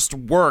first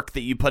work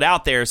that you put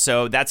out there.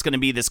 So that's going to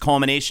be this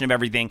culmination of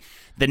everything.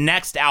 The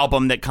next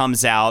album that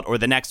comes out, or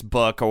the next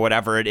book, or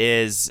whatever it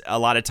is, a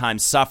lot of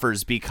times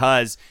suffers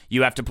because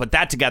you have to put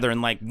that together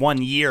in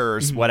 1 year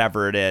or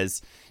whatever it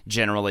is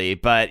generally.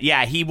 But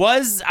yeah,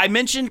 I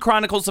mentioned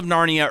Chronicles of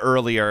Narnia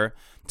earlier,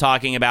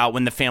 talking about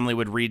when the family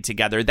would read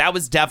together. That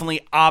was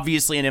definitely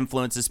obviously an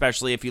influence,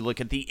 especially if you look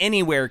at the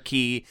Anywhere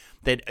key,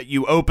 that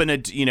you open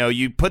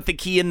you put the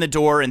key in the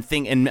door and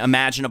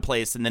imagine a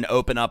place, and then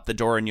open up the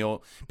door and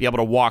you'll be able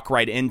to walk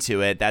right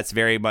into it. That's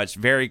very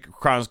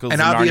Chronicles of Narnia.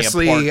 And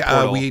obviously,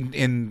 we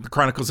in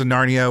Chronicles of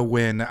Narnia,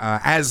 when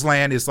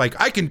Aslan is like,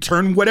 I can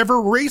turn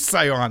whatever race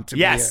I want to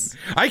be in.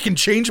 I can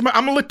change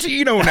I'm a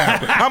Latino now.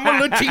 I'm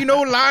a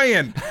Latino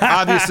lion.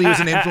 Obviously, it was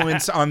an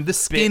influence on the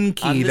Skin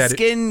Key.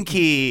 Skin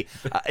Key.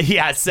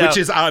 Which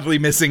is oddly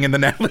missing in the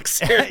Netflix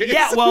series.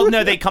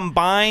 They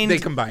combined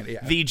it,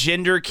 yeah. The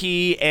gender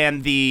key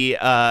and the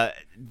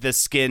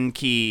Skin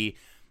Key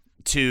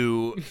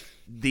to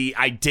the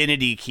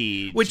identity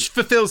key, which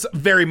fulfills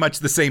very much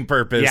the same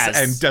purpose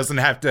and doesn't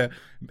have to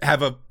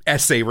have a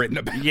essay written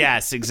about it.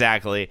 Yes,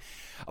 exactly.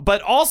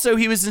 But also,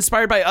 he was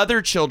inspired by other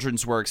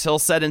children's works. Hill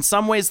said, in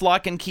some ways,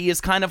 Locke Key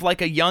is kind of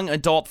like a young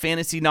adult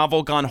fantasy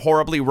novel gone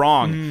horribly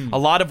wrong. A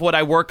lot of what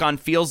I work on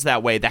feels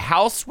that way. The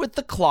House with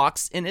the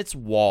Clocks in Its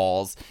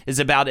Walls is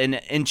about an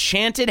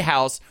enchanted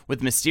house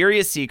with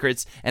mysterious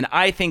secrets, and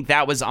I think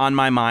that was on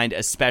my mind,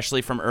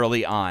 especially from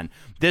early on.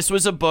 This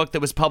was a book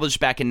that was published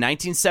back in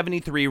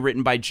 1973,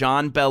 written by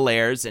John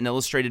Bellairs and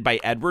illustrated by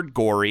Edward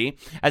Gorey,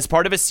 as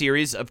part of a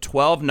series of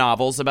 12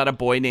 novels about a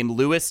boy named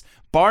Louis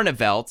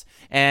Barnevelt,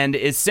 and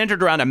is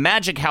centered around a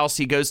magic house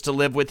he goes to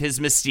live with his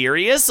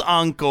mysterious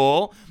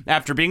uncle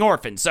after being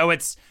orphaned. So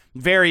it's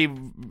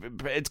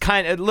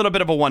kind of a little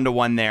bit of a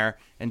one-to-one there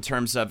in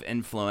terms of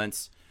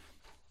influence.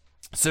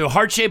 So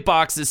Heart-Shaped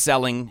Box is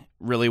selling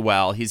really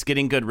well. He's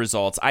getting good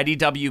results.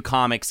 IDW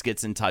Comics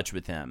gets in touch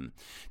with him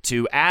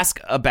to ask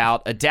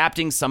about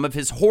adapting some of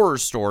his horror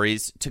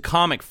stories to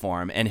comic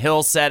form. And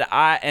Hill said,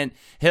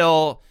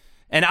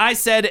 And I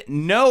said,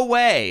 no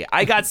way.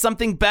 I got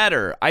something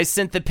better. I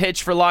sent the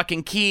pitch for Locke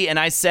Key, and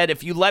I said,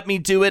 if you let me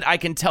do it, I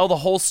can tell the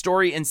whole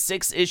story in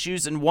 6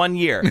 issues in 1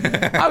 year.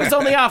 I was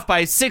only off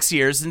by 6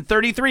 years and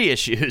 33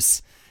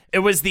 issues. It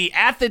was the,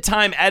 at the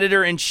time,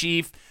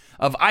 editor-in-chief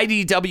of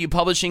IDW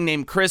Publishing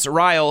named Chris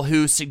Ryall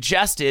who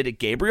suggested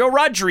Gabriel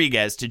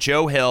Rodriguez to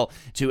Joe Hill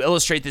to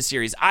illustrate the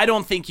series. I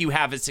don't think you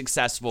have a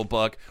successful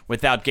book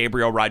without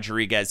Gabriel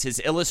Rodriguez. His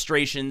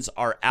illustrations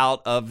are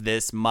out of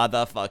this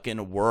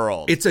motherfucking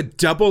world. It's a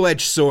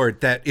double-edged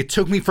sword that it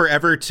took me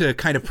forever to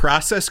kind of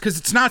process because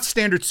it's not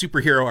standard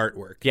superhero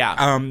artwork. Yeah.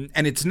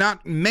 And it's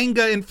not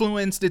manga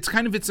influenced. It's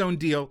kind of its own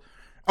deal.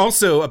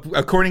 Also,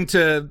 according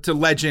to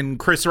legend,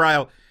 Chris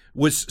Ryall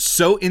was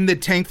so in the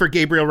tank for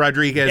Gabriel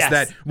Rodriguez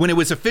that when it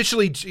was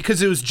officially,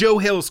 because it was Joe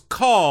Hill's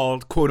call,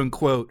 quote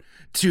unquote,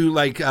 to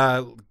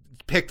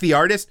pick the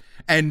artist,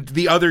 and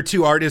the other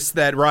 2 artists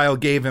that Ryall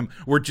gave him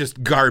were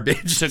just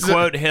garbage. To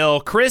quote Hill,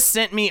 Chris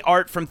sent me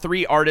art from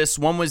 3 artists.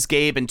 1 was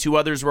Gabe and 2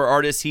 others were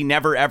artists he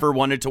never ever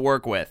wanted to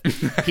work with.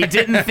 He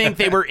didn't think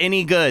they were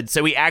any good,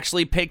 so he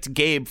actually picked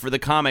Gabe for the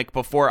comic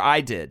before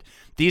I did.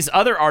 These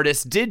other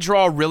artists did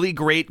draw really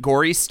great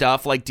gory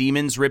stuff like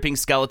demons ripping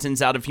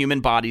skeletons out of human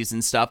bodies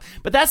and stuff,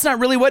 but that's not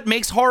really what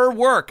makes horror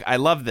work. I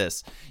love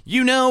this.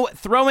 You know,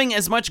 throwing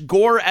as much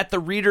gore at the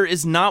reader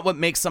is not what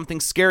makes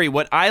something scary.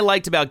 What I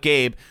liked about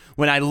Gabe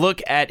when I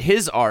look at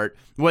his art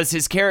was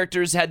his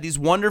characters had these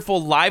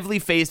wonderful, lively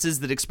faces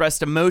that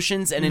expressed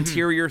emotions and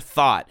interior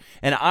thought.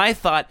 And I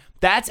thought,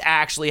 that's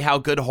actually how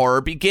good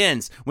horror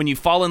begins, when you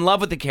fall in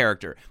love with the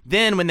character.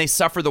 Then, when they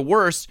suffer the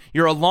worst,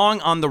 you're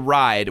along on the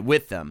ride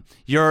with them.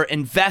 You're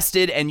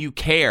invested and you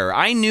care.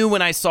 I knew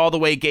when I saw the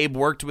way Gabe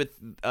worked with,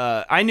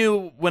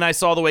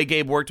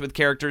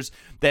 characters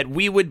that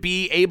we would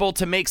be able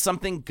to make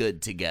something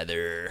good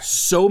together.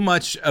 So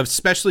much,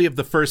 especially of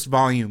the first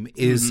volume,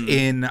 is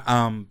in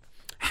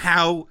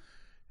how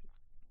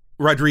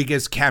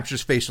Rodriguez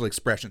captures facial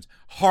expressions.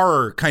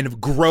 Horror kind of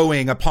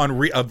growing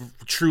upon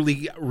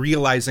truly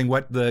realizing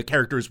what the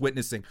character is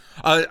witnessing.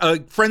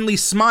 A friendly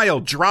smile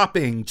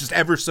dropping just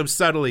ever so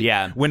subtly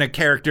when a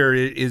character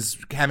is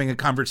having a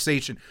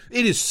conversation.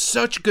 It is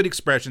such good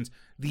expressions.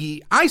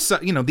 The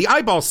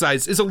eyeball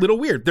size is a little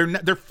weird.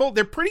 They're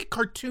pretty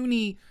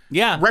cartoony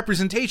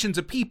representations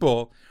of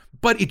people,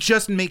 but it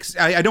just makes.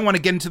 I don't want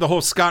to get into the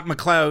whole Scott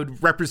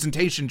McCloud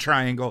representation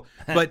triangle,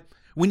 but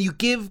when you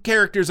give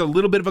characters a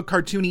little bit of a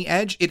cartoony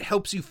edge, it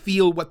helps you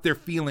feel what they're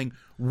feeling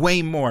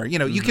way more. You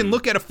know, you can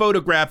look at a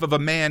photograph of a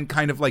man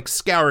kind of like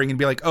scouring and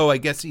be like, oh, I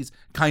guess he's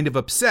kind of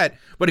upset.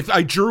 But if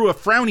I drew a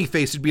frowny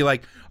face, it'd be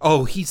like,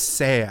 oh, he's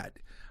sad.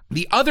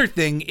 The other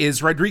thing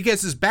is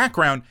Rodriguez's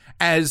background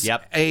as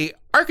a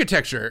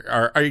architecture,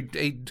 or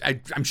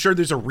I'm sure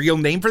there's a real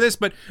name for this,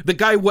 but the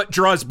guy what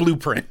draws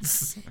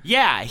blueprints.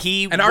 Yeah,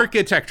 an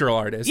architectural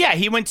artist. Yeah,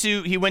 he went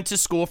to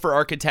school for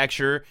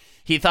architecture.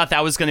 He thought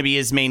that was going to be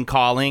his main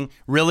calling.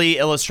 Really,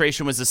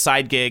 illustration was a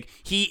side gig.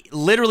 He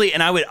literally,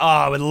 and I would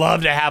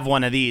love to have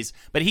one of these,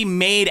 but he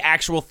made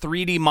actual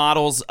 3D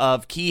models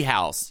of Key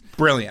House.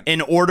 Brilliant.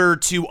 In order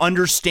to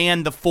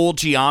understand the full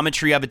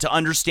geometry of it, to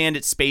understand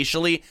it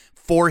spatially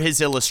for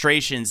his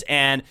illustrations.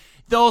 And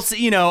they'll,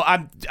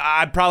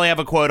 I probably have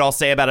a quote I'll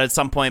say about it at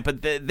some point,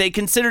 but they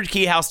considered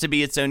Key House to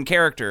be its own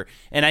character.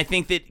 And I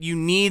think that you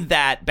need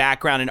that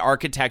background in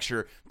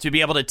architecture to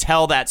be able to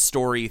tell that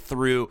story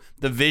through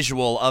the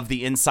visual of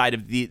the inside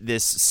of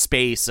this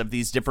space, of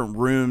these different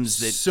rooms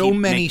that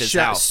make this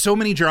house. So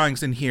many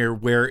drawings in here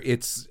where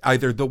it's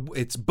either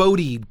it's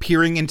Bodhi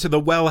peering into the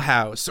well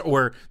house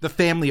or the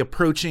family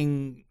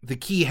approaching the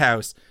Key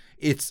House.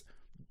 It's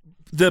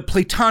the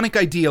Platonic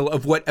ideal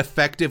of what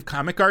effective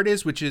comic art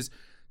is, which is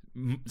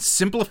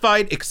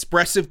simplified,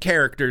 expressive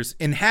characters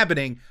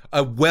inhabiting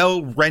a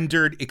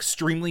well-rendered,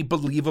 extremely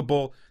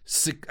believable,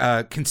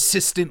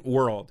 consistent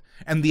world.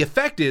 And the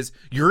effect is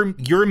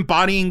you're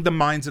embodying the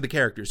minds of the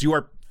characters. You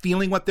are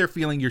feeling what they're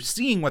feeling. You're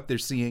seeing what they're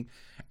seeing.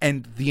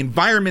 And the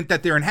environment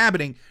that they're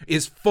inhabiting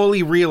is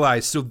fully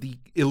realized. So the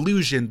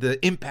illusion,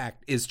 the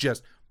impact is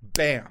just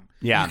bam.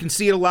 Yeah. You can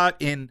see it a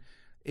lot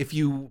if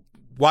you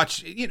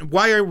watch,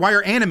 why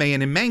are anime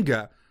and in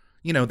manga,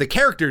 the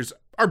characters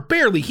are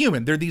barely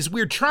human. They're these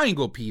weird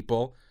triangle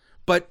people,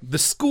 but the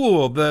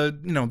school,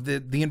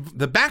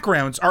 the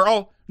backgrounds are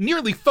all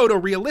nearly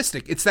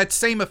photorealistic. It's that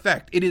same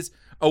effect. It is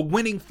a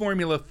winning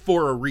formula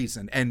for a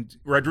reason, and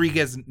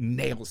Rodriguez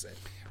nails it.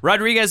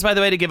 Rodriguez, by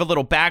the way, to give a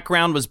little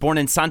background, was born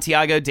in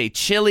Santiago de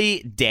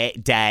Chile.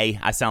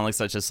 I sound like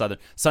such a southern.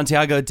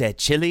 Santiago de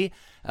Chile.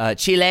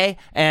 Chile,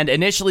 and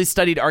initially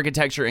studied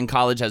architecture in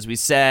college, as we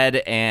said,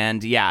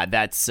 and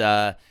that's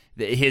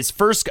his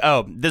first.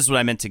 Oh, this is what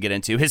I meant to get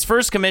into. His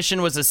first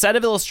commission was a set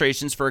of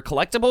illustrations for a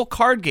collectible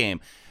card game,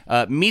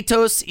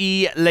 Mitos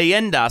y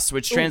Leyendas,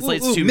 which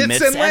translates to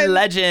Myths and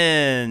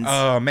Legends.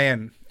 Oh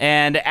man!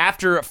 And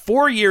after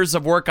 4 years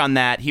of work on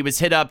that, he was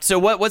hit up. So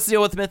what's the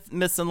deal with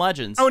Myths and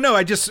Legends? Oh no,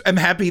 I just am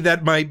happy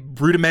that my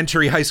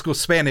rudimentary high school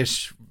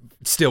Spanish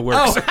still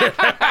works.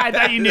 Oh. I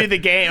thought you knew the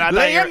game.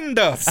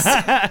 Leyendas.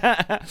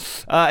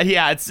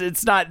 Yeah,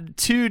 it's not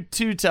too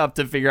tough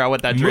to figure out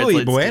what that Muy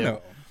translates bueno.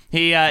 to.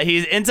 He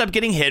ends up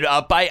getting hit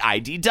up by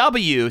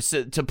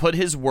IDW to put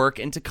his work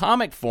into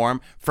comic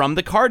form from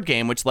the card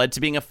game, which led to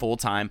being a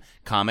full-time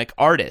comic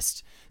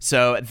artist.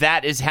 So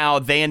that is how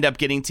they end up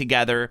getting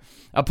together.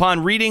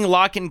 Upon reading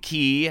Locke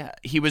Key,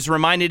 he was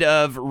reminded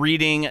of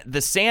reading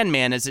The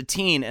Sandman as a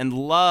teen and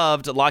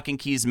loved Locke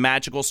Key's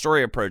magical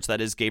story approach,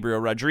 that is Gabriel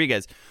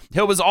Rodriguez.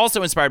 Hill was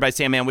also inspired by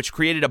Sandman, which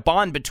created a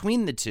bond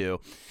between the two.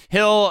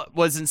 Hill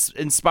was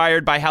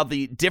inspired by how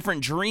the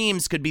different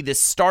dreams could be this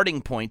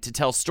starting point to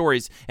tell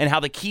stories and how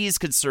the keys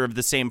could serve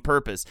the same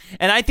purpose.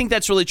 And I think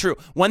that's really true.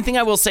 One thing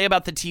I will say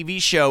about the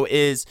TV show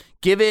is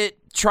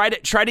try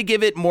to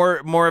give it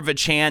more of a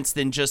chance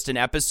than just an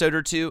episode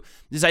or two,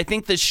 because I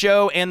think the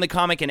show and the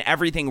comic and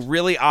everything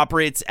really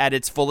operates at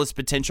its fullest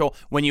potential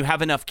when you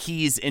have enough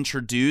keys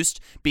introduced,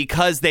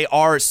 because they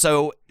are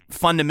so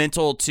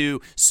fundamental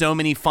to so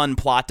many fun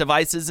plot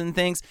devices and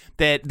things,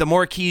 that the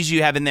more keys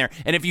you have in there.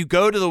 And if you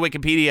go to the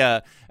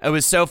Wikipedia, it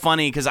was so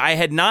funny because I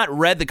had not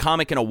read the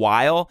comic in a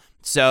while,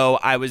 so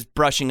I was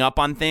brushing up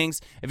on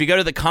things. If you go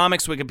to the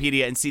comics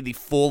Wikipedia and see the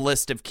full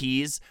list of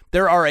keys,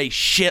 there are a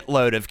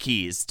shitload of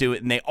keys to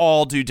it, and they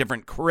all do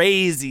different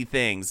crazy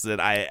things that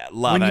I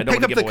love. When you I don't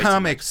pick wanna up give the away too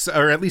comics,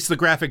 or at least the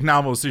graphic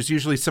novels, there's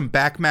usually some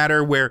back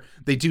matter where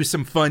they do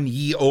some fun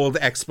ye old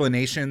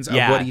explanations of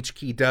what each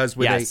key does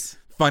with a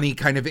funny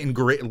kind of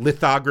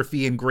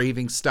lithography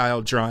engraving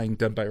style drawing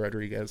done by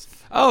Rodriguez.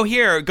 Oh,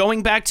 here,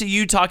 going back to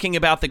you talking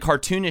about the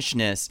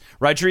cartoonishness,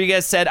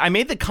 Rodriguez said, I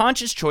made the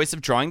conscious choice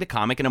of drawing the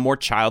comic in a more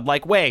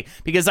childlike way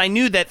because I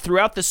knew that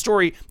throughout the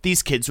story,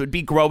 these kids would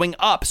be growing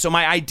up. So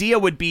my idea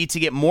would be to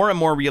get more and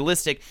more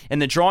realistic in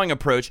the drawing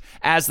approach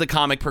as the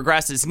comic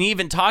progresses. And he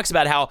even talks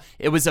about how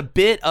it was a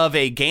bit of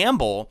a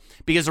gamble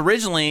because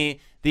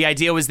originally the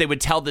idea was they would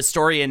tell the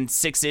story in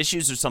 6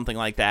 issues or something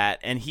like that.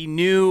 And he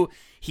knew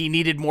he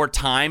needed more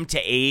time to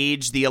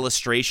age the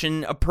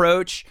illustration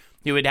approach.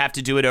 He would have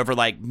to do it over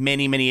like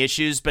many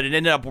issues, but it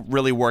ended up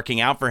really working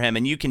out for him.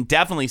 And you can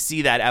definitely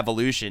see that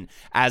evolution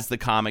as the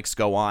comics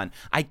go on.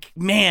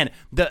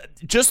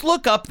 Just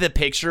look up the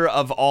picture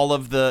of all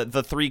of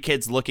the 3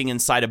 kids looking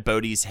inside of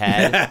Bodhi's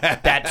head.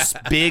 That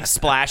big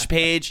splash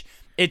page.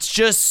 It's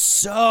just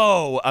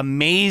so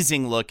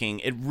amazing looking.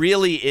 It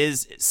really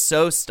is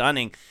so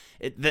stunning.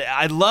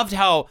 I loved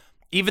how,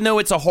 even though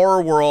it's a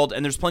horror world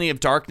and there's plenty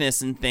of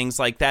darkness and things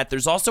like that,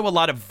 there's also a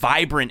lot of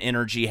vibrant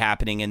energy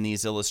happening in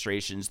these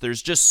illustrations.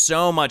 There's just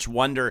so much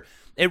wonder.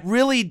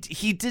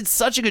 He did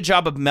such a good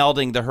job of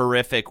melding the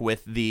horrific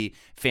with the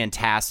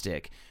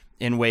fantastic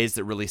in ways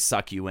that really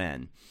suck you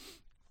in.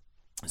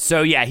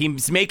 So yeah,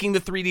 he's making the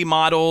 3D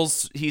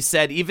models. He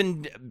said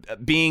even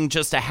being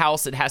just a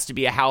house, it has to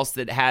be a house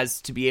that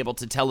has to be able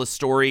to tell a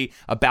story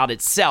about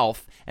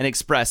itself and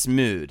express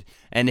mood.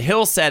 And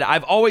Hill said,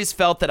 I've always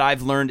felt that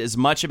I've learned as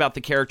much about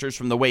the characters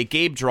from the way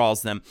Gabe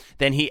draws them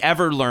than he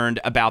ever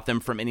learned about them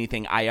from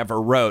anything I ever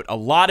wrote. A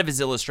lot of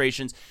his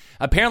illustrations,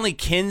 apparently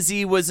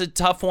Kinsey was a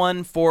tough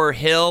one for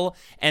Hill,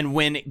 and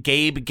when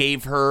Gabe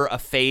gave her a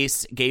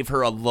face, gave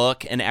her a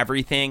look and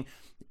everything,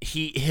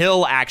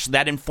 Hill actually,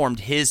 that informed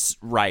his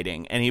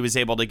writing, and he was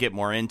able to get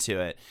more into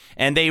it.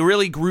 And they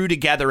really grew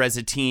together as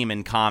a team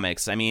in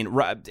comics. I mean,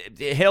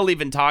 Hill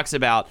even talks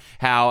about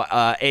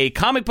how a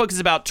comic book is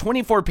about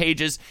 24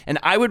 pages, and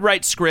I would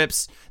write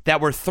scripts that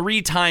were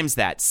 3 times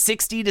that,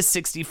 60 to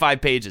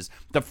 65 pages.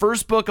 The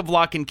first book of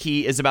Locke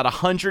Key is about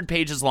 100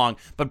 pages long,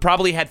 but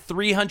probably had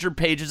 300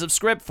 pages of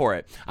script for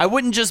it. I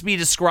wouldn't just be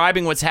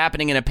describing what's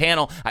happening in a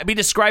panel. I'd be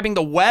describing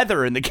the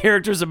weather and the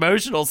character's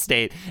emotional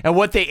state and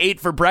what they ate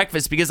for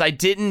breakfast, because I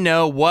didn't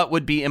know what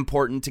would be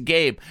important to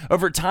Gabe.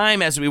 Over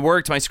time, as we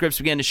worked, my scripts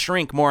began to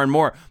shrink more and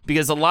more,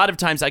 because a lot of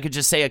times I could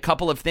just say a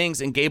couple of things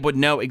and Gabe would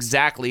know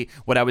exactly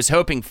what I was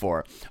hoping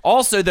for.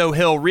 Also, though,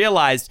 Hill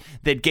realized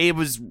that Gabe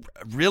was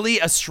really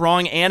a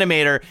strong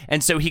animator,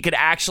 and so he could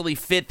actually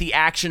fit the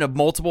action of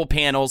multiple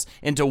panels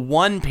into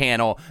one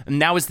panel, and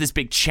that was this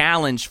big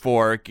challenge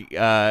for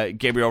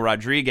Gabriel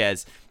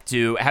Rodriguez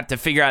to have to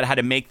figure out how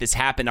to make this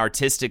happen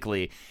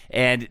artistically.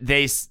 And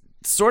they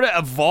sort of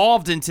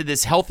evolved into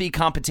this healthy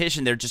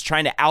competition. They're just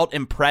trying to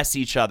out-impress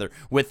each other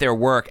with their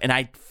work, and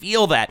I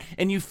feel that.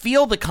 And you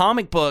feel the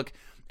comic book,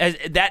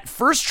 that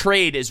first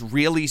trade is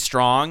really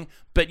strong,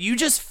 but you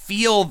just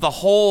feel the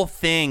whole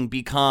thing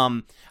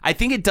become, I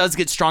think it does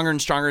get stronger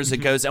and stronger as it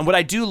goes. And what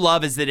I do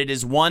love is that it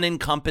is one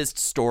encompassed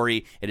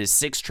story. It is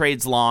 6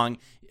 trades long,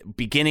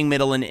 beginning,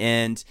 middle, and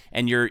end,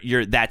 and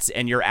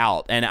you're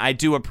out. And I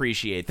do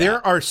appreciate that.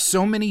 There are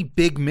so many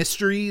big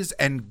mysteries,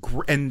 and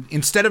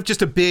instead of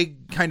just a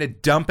big kind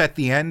of dump at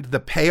the end,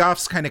 the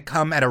payoffs kind of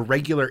come at a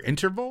regular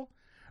interval.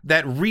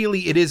 That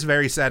really, it is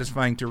very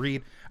satisfying to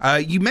read.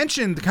 You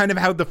mentioned kind of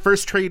how the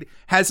first trade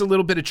has a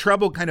little bit of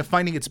trouble kind of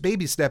finding its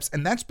baby steps,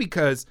 and that's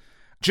because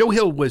Joe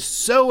Hill was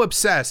so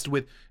obsessed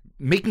with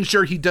making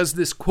sure he does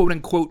this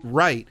quote-unquote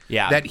right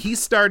that he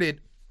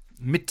started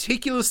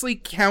meticulously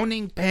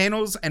counting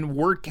panels and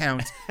word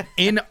counts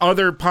in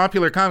other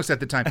popular comics at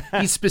the time.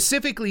 He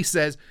specifically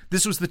says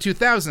this was the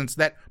 2000s,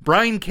 that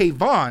Brian K.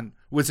 Vaughan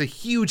was a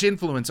huge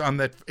influence on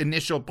the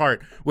initial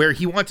part, where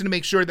he wanted to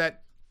make sure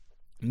that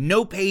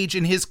no page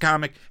in his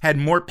comic had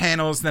more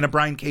panels than a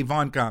Brian K.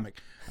 Vaughan comic.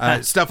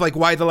 Stuff like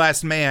Y the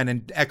Last Man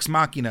and Ex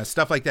Machina,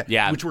 stuff like that,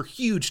 which were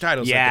huge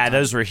titles. Yeah,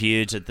 those were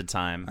huge at the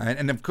time,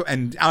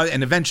 and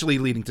eventually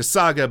leading to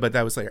Saga, but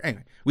that was later.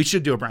 Anyway, we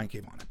should do a Brian K.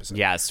 Vaughan episode.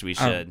 Yes, we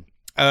should.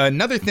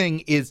 Another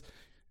thing is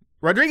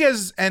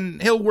Rodriguez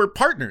and Hill were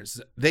partners.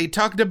 They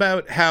talked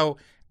about how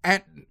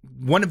at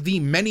one of the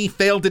many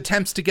failed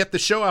attempts to get the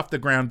show off the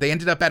ground, they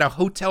ended up at a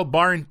hotel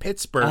bar in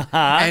Pittsburgh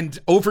and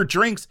over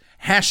drinks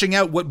hashing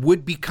out what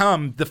would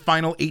become the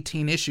final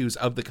 18 issues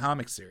of the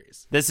comic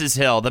series. This is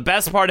Hill. The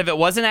best part of it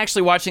wasn't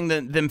actually watching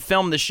them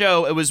film the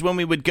show. It was when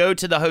we would go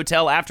to the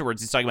hotel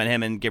afterwards. He's talking about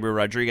him and Gabriel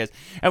Rodriguez.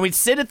 And we'd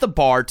sit at the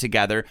bar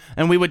together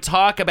and we would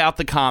talk about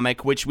the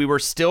comic, which we were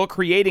still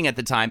creating at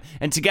the time.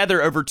 And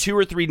together over 2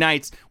 or 3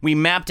 nights, we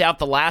mapped out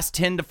the last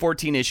 10 to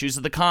 14 issues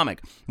of the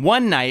comic.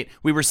 One night,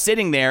 we were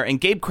sitting there and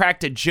Gabe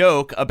cracked a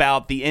joke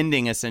about the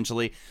ending,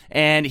 essentially.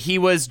 And he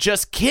was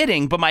just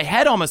kidding, but my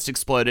head almost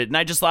exploded. And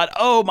I just thought,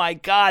 oh my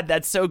God,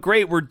 that's so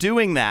great. We're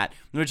doing that,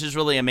 which is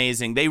really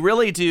amazing. They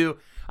really do.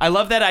 I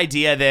love that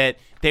idea that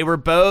they were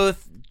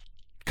both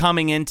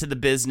coming into the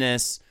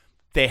business.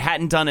 They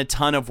hadn't done a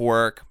ton of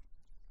work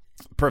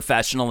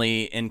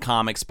professionally in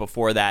comics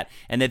before that,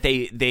 and that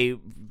they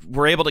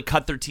were able to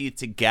cut their teeth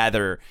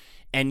together.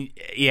 And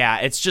yeah,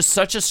 it's just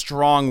such a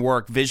strong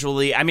work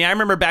visually. I mean, I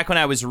remember back when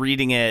I was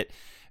reading it,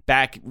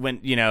 back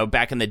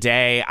in the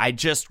day, I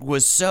just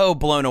was so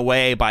blown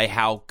away by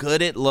how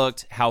good it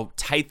looked, how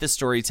tight the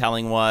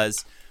storytelling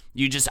was.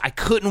 I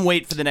couldn't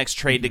wait for the next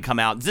trade to come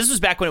out. This was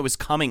back when it was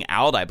coming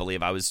out, I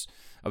believe. I was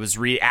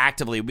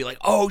actively be like,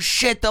 oh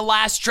shit, the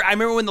last trade. I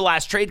remember when the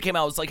last trade came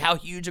out, it was like how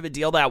huge of a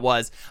deal that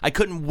was. I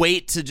couldn't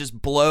wait to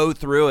just blow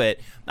through it.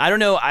 I don't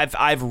know,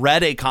 I've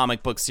read a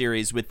comic book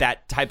series with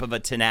that type of a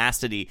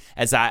tenacity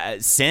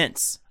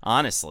since,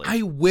 honestly.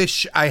 I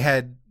wish I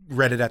had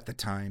read it at the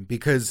time,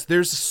 because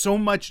there's so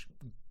much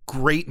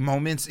great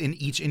moments in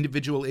each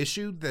individual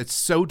issue that's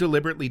so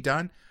deliberately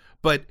done.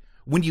 But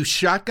when you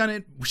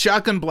shotgun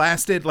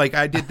blast it like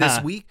I did this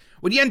week,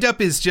 what you end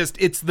up is just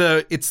it's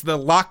the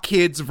Locke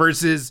kids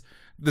versus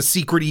the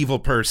secret evil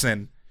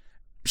person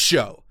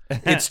show.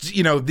 It's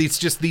it's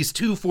just these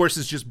two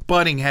forces just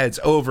butting heads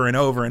over and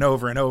over and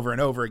over and over and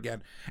over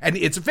again, and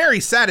it's very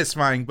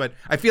satisfying. But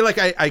I feel like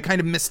I kind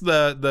of missed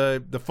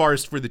the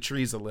forest for the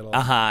trees a little.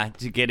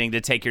 Getting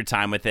to take your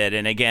time with it,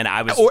 and again,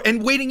 I was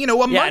waiting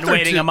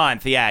a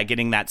month.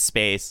 Getting that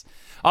space.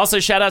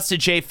 Also, shout outs to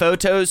Jay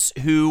Photos,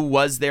 who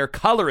was their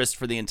colorist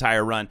for the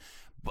entire run.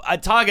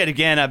 Talking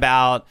again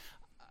about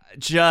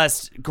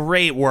just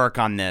great work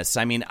on this.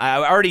 I mean, I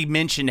already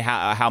mentioned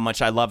how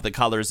much I love the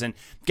colors, and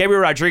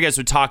Gabriel Rodriguez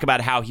would talk about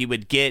how he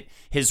would get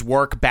his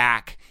work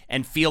back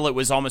and feel it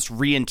was almost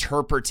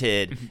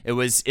reinterpreted. It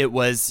was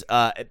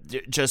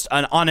just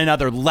on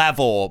another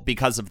level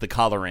because of the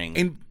coloring.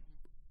 And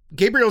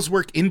Gabriel's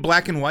work in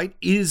black and white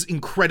is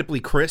incredibly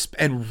crisp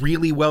and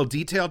really well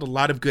detailed. A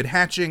lot of good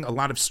hatching, a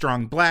lot of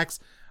strong blacks.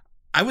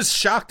 I was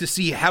shocked to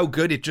see how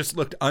good it just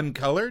looked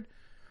uncolored.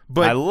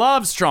 But I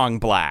love strong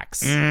blacks.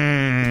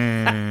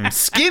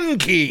 Skin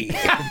key.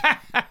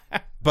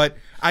 But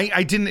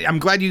I didn't. I'm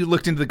glad you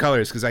looked into the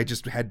colors, because I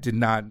just did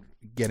not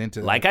get into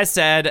that. Like I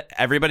said,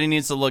 everybody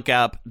needs to look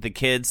up the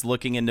kids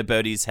looking into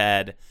Bodhi's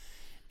head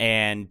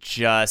and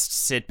just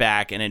sit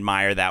back and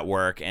admire that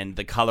work. And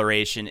the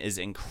coloration is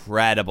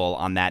incredible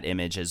on that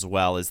image, as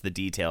well as the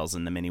details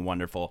and the many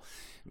wonderful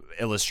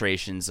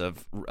illustrations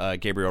of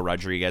Gabriel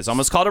Rodriguez.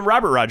 Almost called him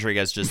Robert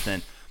Rodriguez just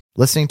then.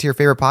 Listening to your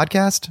favorite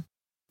podcast?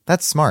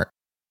 That's smart.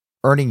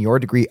 Earning your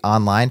degree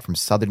online from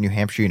Southern New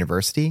Hampshire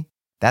University?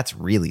 That's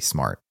really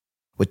smart.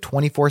 With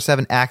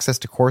 24/7 access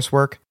to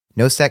coursework,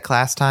 no set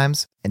class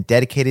times, and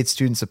dedicated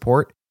student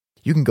support,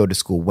 you can go to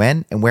school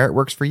when and where it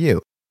works for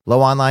you.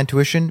 Low online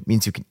tuition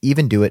means you can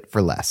even do it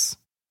for less.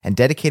 And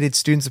dedicated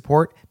student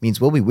support means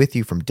we'll be with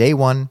you from day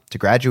one to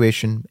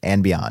graduation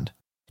and beyond.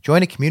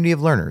 Join a community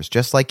of learners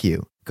just like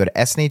you. Go to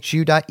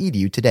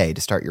snhu.edu today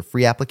to start your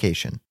free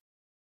application.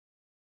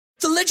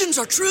 The legends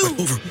are true.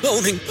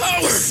 Overwhelming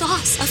power! The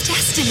sauce of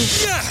destiny.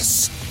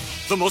 Yes!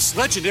 The most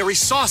legendary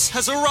sauce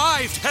has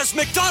arrived as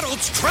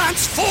McDonald's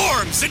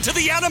transforms into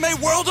the anime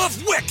world of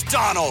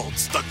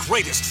WickDonald's. The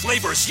greatest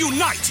flavors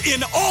unite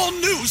in all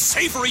new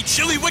savory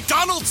chili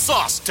McDonald's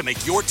sauce to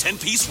make your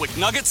 10-piece Wick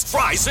Nuggets,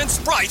 fries, and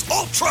Sprite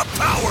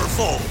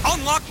ultra-powerful.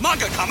 Unlock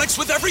manga comics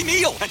with every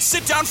meal and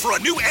sit down for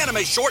a new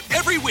anime short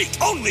every week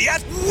only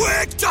at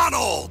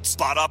WickDonald's.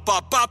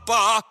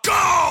 Ba-da-ba-ba-ba,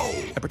 go!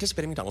 At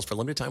participating McDonald's for a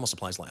limited time while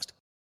supplies last.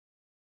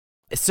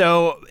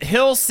 So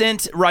Hill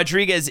sent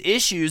Rodriguez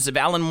issues of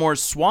Alan Moore's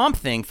Swamp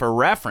Thing for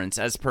reference,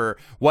 as per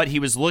what he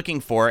was looking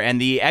for, and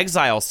the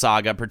Exile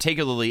Saga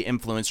particularly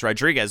influenced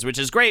Rodriguez, which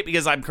is great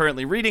because I'm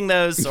currently reading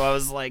those, so I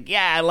was like,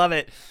 yeah, I love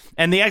it.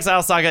 And the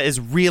Exile Saga is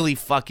really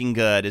fucking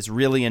good. It's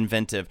really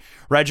inventive.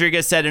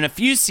 Rodriguez said, in a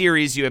few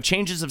series, you have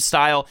changes of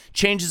style,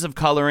 changes of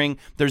coloring.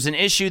 There's an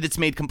issue that's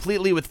made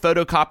completely with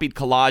photocopied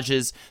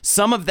collages.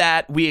 Some of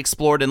that we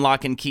explored in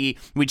Locke Key.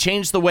 We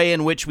changed the way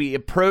in which we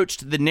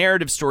approached the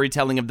narrative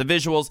storytelling of the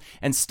visuals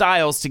and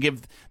styles to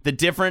give the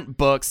different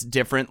books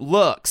different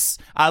looks.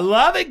 I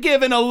love it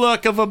giving a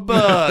look of a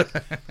book.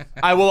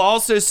 I will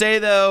also say,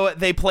 though,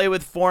 they play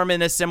with form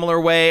in a similar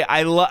way.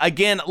 Are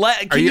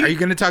you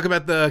going to talk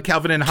about the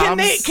Calvin and Hobbes?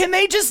 Can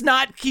they just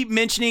not keep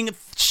mentioning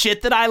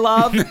shit that I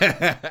love?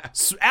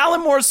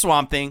 Alan Moore's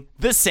Swamp Thing,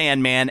 The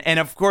Sandman, and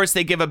of course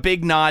they give a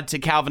big nod to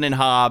Calvin and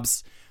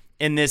Hobbes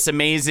in this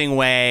amazing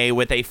way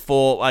with a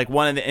full, like,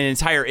 an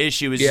entire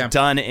issue is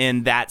done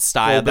in that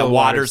style, the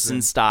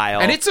Watterson style.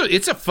 And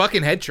it's a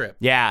fucking head trip.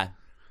 Yeah.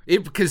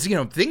 Because,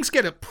 things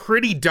get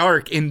pretty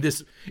dark in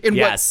this.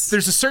 Yes.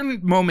 There's a certain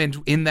moment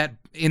in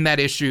that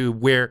issue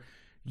where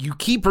you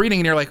keep reading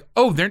and you're like,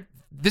 oh, they're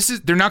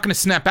not going to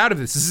snap out of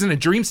this. This isn't a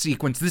dream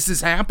sequence. This is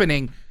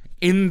happening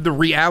in the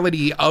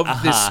reality of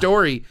this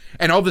story.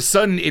 And all of a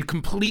sudden it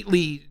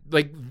completely,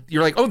 like,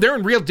 you're like, oh, they're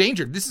in real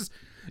danger.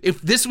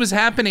 If this was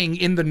happening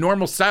in the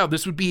normal style,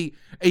 this would be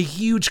a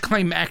huge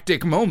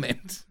climactic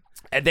moment.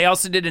 They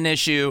also did an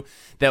issue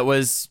that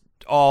was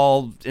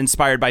all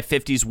inspired by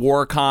 50s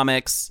war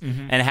comics,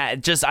 and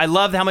I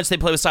love how much they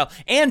play with style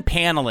and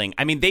paneling.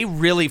 I mean, they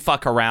really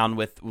fuck around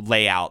with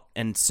layout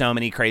in so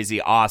many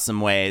crazy,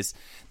 awesome ways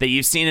that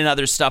you've seen in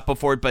other stuff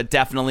before, but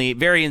definitely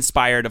very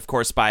inspired, of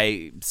course,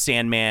 by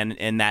Sandman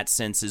in that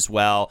sense as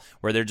well,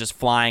 where they're just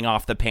flying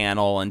off the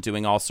panel and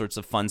doing all sorts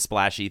of fun,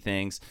 splashy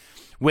things.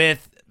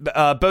 With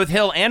both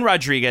Hill and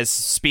Rodriguez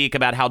speak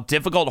about how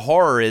difficult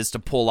horror is to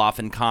pull off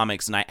in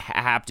comics, and I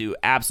have to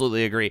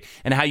absolutely agree,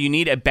 and how you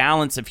need a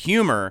balance of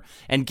humor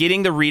and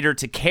getting the reader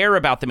to care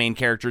about the main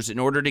characters in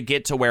order to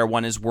get to where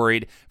one is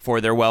worried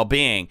for their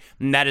well-being.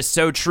 And that is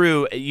so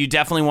true. You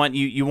definitely want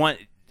you want.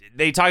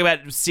 They talk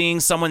about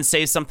seeing someone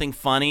say something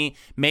funny,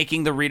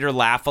 making the reader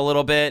laugh a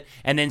little bit,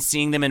 and then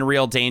seeing them in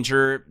real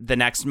danger the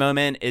next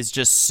moment is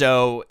just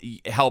so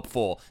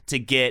helpful to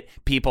get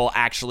people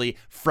actually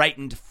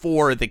frightened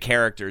for the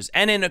characters.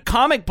 And in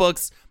comic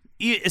books,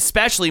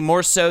 especially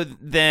more so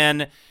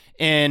than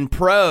in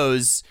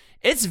prose,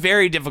 it's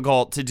very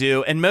difficult to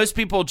do. And most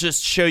people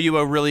just show you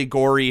a really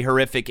gory,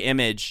 horrific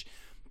image,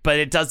 but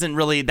it doesn't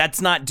really,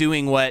 that's not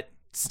doing what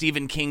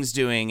Stephen King's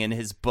doing in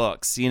his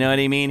books. You know what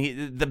I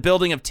mean? The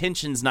building of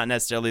tension's not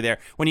necessarily there.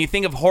 When you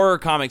think of horror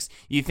comics,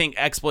 you think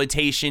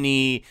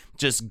exploitation-y,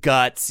 just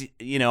guts,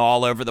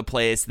 all over the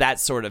place, that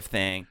sort of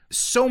thing.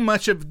 So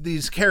much of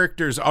these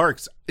characters'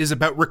 arcs is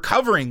about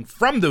recovering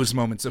from those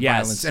moments of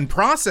violence and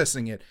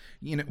processing it.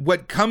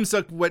 What comes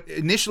up, what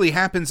initially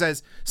happens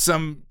as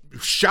some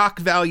shock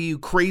value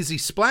crazy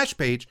splash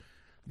page,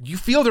 you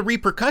feel the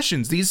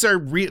repercussions. These are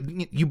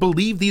you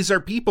believe these are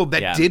people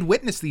that did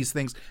witness these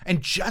things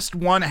and just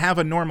want to have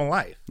a normal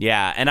life.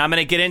 Yeah, and I'm going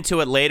to get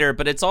into it later,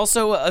 but it's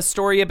also a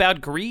story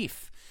about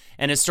grief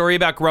and a story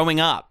about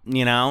growing up,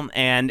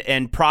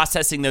 and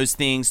processing those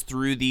things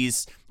through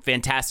these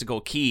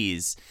fantastical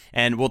keys.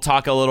 And we'll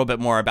talk a little bit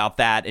more about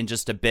that in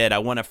just a bit. I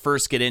want to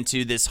first get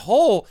into this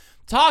whole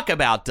talk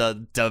about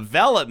the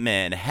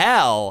development,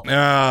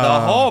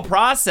 the whole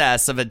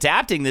process of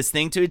adapting this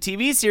thing to a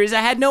TV series. I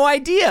had no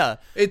idea.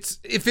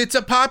 If it's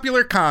a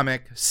popular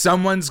comic,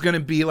 someone's going to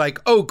be like,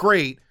 oh,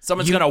 great.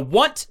 Someone's going to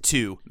want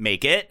to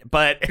make it,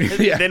 but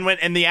then when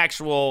in the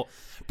actual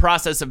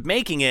process of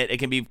making it, it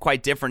can be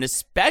quite different,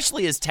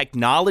 especially as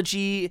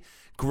technology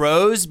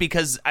grows,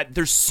 because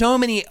there's so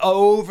many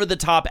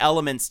over-the-top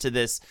elements to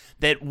this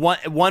that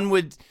one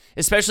would,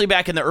 especially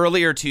back in the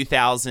earlier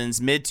 2000s,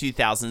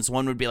 mid-2000s,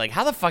 one would be like,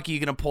 how the fuck are you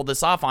going to pull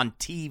this off on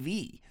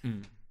TV?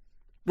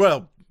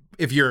 Well,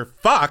 if you're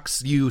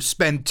Fox, you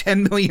spend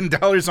 $10 million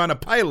on a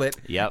pilot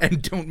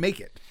and don't make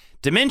it.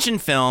 Dimension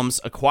Films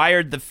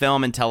acquired the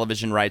film and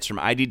television rights from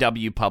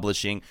IDW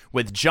Publishing,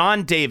 with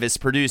John Davis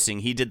producing.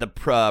 He did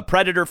the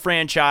Predator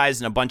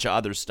franchise and a bunch of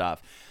other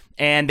stuff.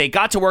 And they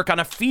got to work on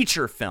a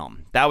feature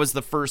film. That was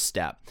the first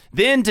step.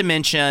 Then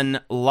Dimension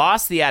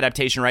lost the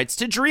adaptation rights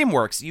to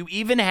DreamWorks. You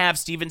even have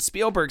Steven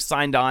Spielberg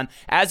signed on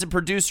as a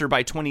producer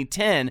by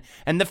 2010,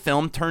 and the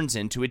film turns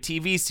into a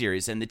TV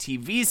series. And the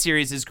TV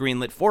series is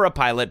greenlit for a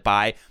pilot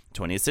by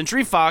 20th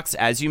Century Fox,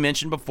 as you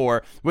mentioned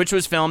before, which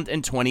was filmed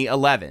in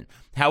 2011.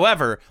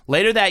 However,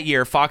 later that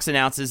year, Fox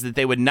announces that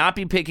they would not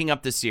be picking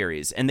up the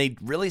series, and they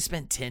really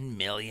spent $10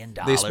 million.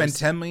 They spent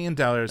 $10 million.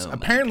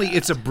 Apparently,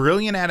 it's a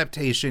brilliant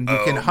adaptation. You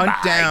can hunt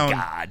down...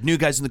 God. New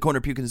guy's in the corner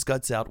puking his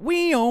guts out.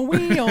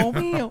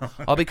 Wee-oh.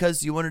 All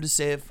because you wanted to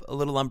save a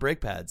little on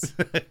brake pads.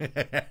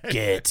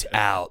 Get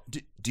out.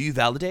 Do you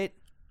validate?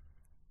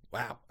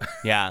 Wow.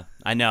 Yeah,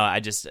 I know.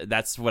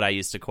 That's what I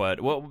used to quote.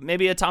 Well,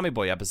 maybe a Tommy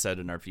Boy episode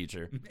in our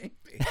future. Maybe.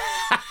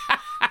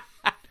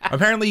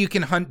 Apparently, you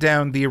can hunt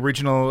down the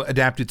original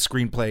adapted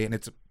screenplay, and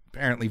it's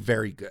apparently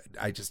very good.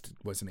 I just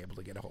wasn't able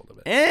to get a hold of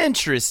it.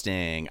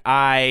 Interesting.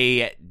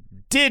 I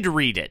did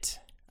read it.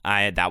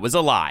 That was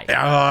a lie.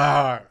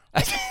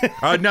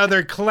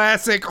 Another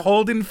classic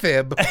Holden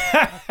fib.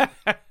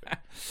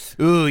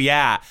 Ooh,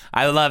 yeah.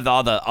 I love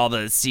all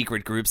the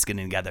secret groups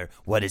getting together.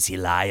 What does he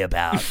lie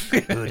about?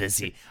 Who does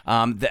he?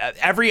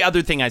 Every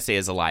other thing I say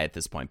is a lie at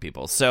this point,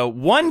 people. So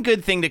one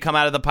good thing to come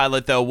out of the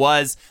pilot, though,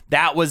 was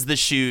the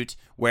shoot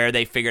where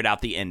they figured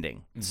out the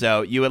ending.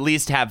 So you at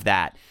least have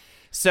that.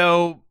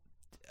 So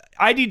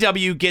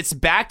IDW gets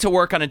back to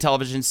work on a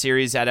television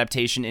series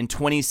adaptation in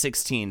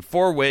 2016,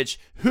 for which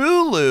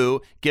Hulu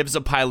gives a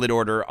pilot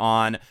order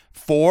on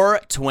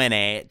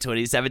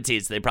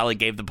 4/20/2017. So they probably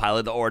gave the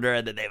pilot the order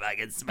and then they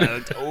fucking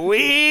smoked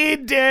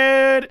weed,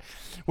 dude.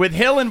 With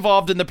Hill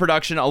involved in the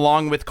production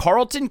along with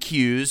Carlton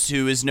Cuse,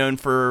 who is known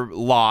for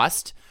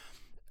Lost,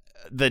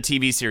 the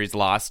TV series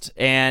Lost,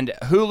 and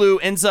Hulu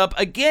ends up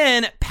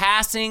again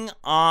passing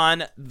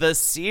on the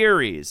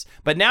series.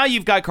 But now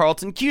you've got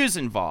Carlton Cuse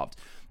involved.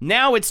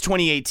 Now it's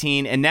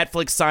 2018, and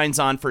Netflix signs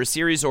on for a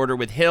series order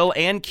with Hill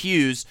and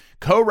Cuse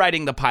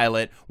co-writing the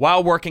pilot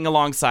while working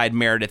alongside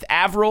Meredith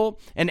Averill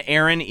and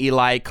Aaron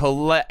Eli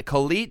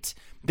Colette.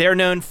 They're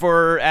known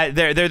for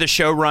they're the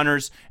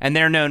showrunners, and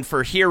they're known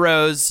for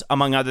Heroes,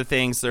 among other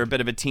things. They're a bit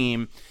of a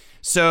team.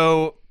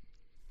 So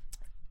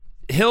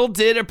Hill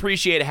did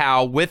appreciate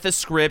how, with a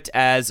script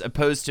as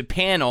opposed to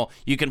panel,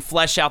 you can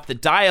flesh out the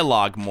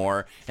dialogue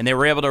more, and they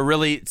were able to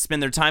really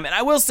spend their time. And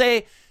I will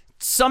say,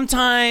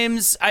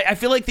 sometimes I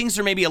feel like things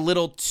are maybe a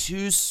little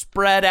too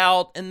spread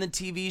out in the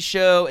TV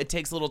show. It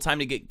takes a little time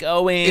to get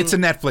going. It's a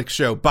Netflix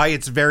show. By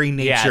its very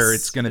nature, yes,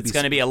 it's going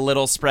to be a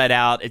little spread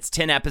out. It's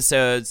 10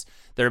 episodes.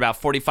 They're about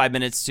 45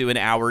 minutes to an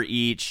hour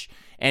each.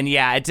 And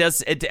yeah, it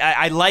does.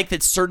 I like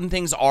that certain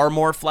things are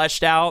more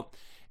fleshed out,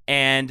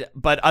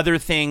 but other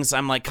things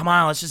I'm like, come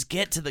on, let's just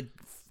get to the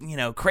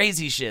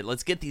crazy shit.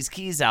 Let's get these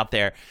keys out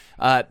there.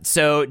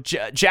 So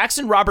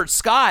Jackson Robert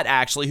Scott,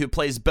 actually, who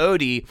plays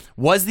Bodhi,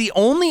 was the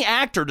only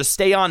actor to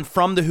stay on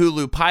from the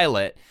Hulu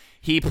pilot.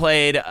 He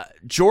played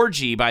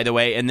Georgie, by the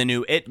way, in the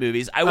new It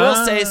movies. I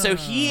will say, so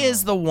he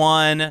is the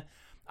one,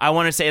 I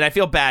want to say, and I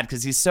feel bad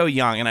because he's so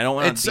young, and I don't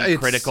want to be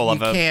critical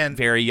of a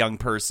very young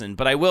person,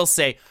 but I will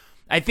say,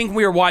 I think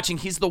we were watching,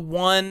 he's the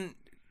one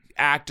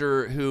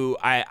actor who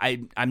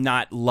I'm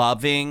not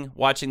loving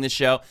watching the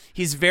show.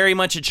 He's very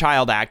much a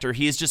child actor.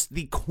 He is just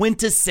the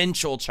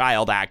quintessential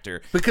child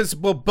actor. Because,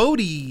 well,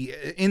 Bodhi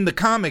in the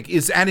comic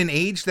is at an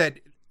age that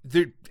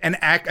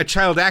a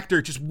child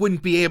actor just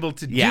wouldn't be able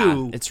to do.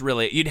 Yeah, it's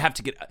really,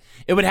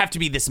 it would have to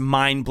be this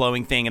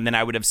mind-blowing thing, and then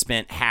I would have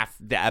spent half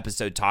the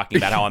episode talking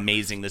about how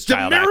amazing this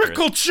child actor is. The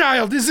Miracle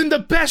Child is in the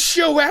best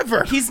show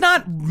ever. He's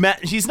not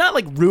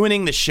like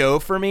ruining the show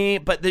for me,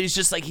 but there's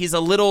just like, he's a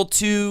little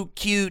too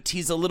cute.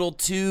 He's a little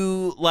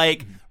too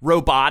like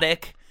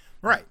robotic.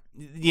 Right.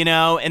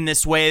 In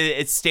this way,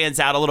 it stands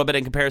out a little bit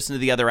in comparison to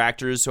the other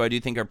actors, who I do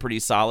think are pretty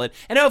solid.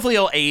 And hopefully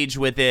he'll age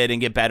with it and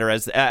get better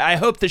as I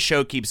hope the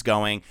show keeps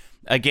going.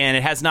 Again,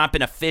 it has not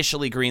been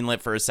officially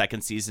greenlit for a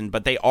second season,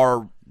 but they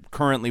are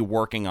currently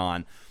working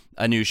on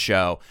a new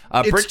show.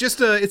 It's just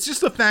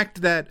the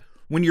fact that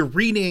when you're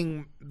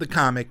reading the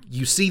comic,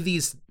 you see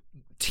these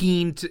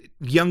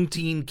young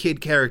teen kid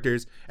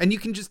characters, and you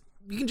can just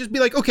be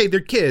like, okay,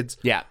 they're kids.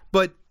 Yeah.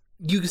 But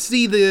you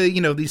see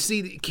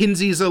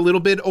Kinsey's a little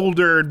bit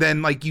older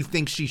than like you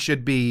think she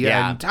should be.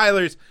 Yeah. And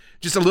Tyler's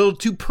just a little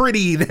too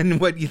pretty than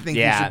what you think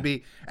he should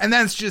be. And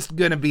that's just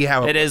going to be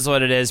how it is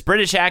what it is.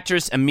 British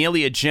actress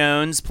Amelia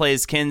Jones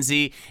plays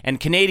Kinsey, and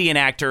Canadian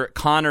actor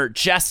Connor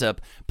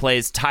Jessup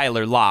plays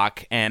Tyler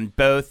Locke. And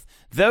both,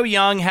 though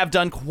young, have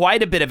done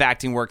quite a bit of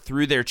acting work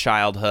through their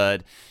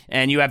childhood.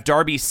 And you have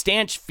Darby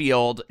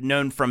Stanchfield,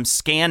 known from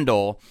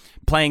Scandal,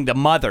 playing the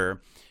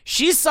mother.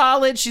 She's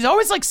solid. She's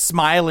always like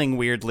smiling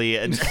weirdly.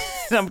 And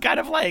I'm kind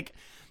of like,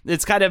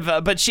 it's kind of,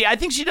 but I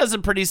think she does a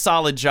pretty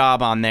solid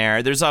job on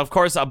there. There's, of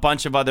course, a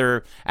bunch of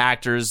other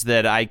actors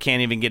that I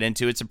can't even get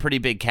into. It's a pretty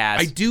big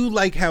cast. I do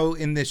like how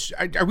in this,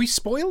 are we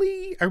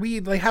spoily? Are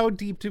we like, how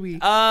deep do we?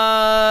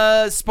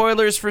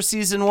 Spoilers for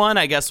season 1.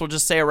 I guess we'll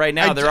just say it right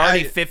now. They're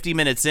already 50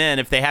 minutes in.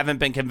 If they haven't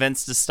been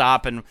convinced to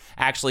stop and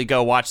actually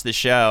go watch the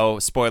show,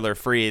 spoiler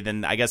free,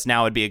 then I guess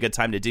now would be a good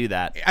time to do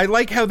that. I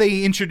like how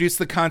they introduced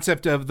the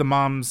concept of the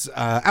mom's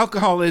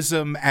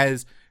alcoholism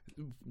as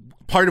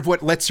part of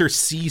what lets her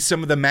see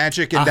some of the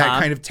magic and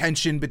that kind of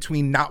tension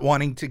between not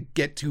wanting to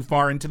get too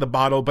far into the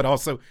bottle, but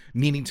also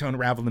needing to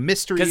unravel the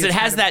mystery. Because it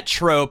has that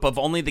trope of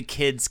only the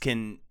kids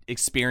can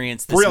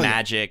experience this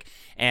magic,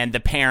 and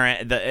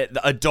the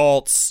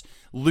adults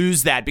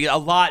lose that.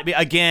 Because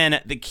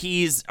again, the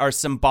keys are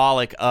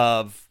symbolic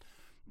of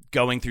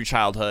going through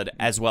childhood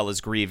as well as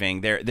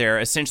grieving. They're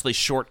essentially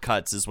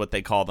shortcuts, is what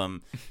they call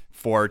them,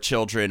 for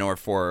children or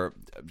for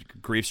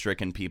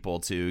grief-stricken people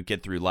to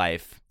get through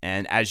life.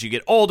 And as you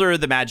get older,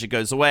 the magic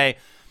goes away.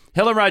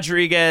 Hill and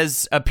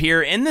Rodriguez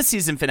appear in the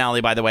season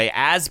finale, by the way,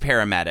 as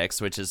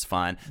paramedics, which is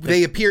fun.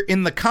 They appear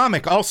in the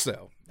comic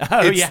also.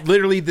 Oh, it's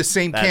literally the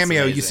same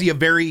cameo. Amazing. You see a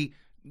very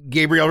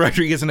Gabriel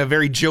Rodriguez and a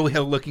very Joe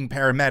Hill looking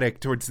paramedic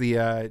towards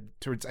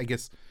I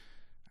guess,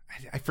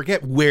 I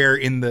forget where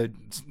in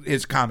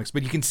his comics,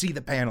 but you can see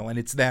the panel and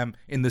it's them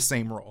in the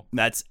same role.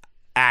 That's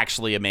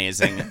actually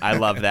amazing. I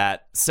love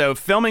that. So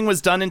filming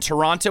was done in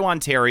Toronto,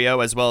 Ontario,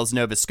 as well as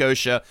Nova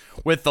Scotia,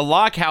 with the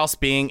Locke house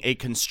being a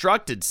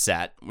constructed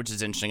set, which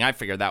is interesting. I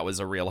figured that was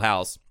a real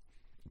house.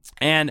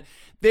 And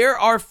there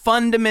are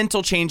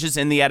fundamental changes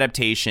in the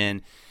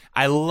adaptation.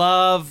 I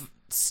love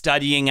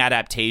studying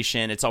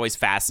adaptation. It's always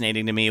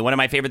fascinating to me. One of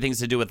my favorite things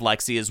to do with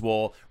Lexi is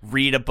we'll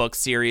read a book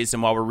series,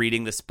 and while we're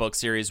reading this book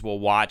series, we'll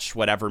watch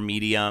whatever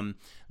medium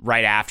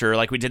right after.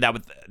 Like we did that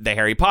with the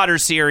Harry Potter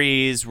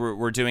series.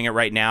 We're doing it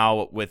right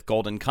now with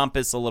Golden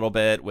Compass a little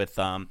bit, with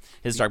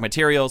His Dark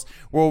Materials.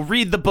 We'll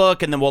read the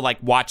book and then we'll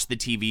like watch the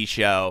TV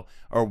show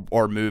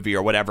or movie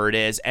or whatever it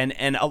is, and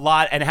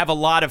have a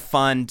lot of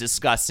fun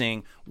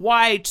discussing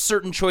why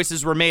certain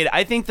choices were made.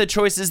 I think the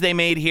choices they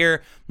made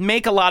here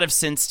make a lot of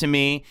sense to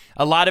me.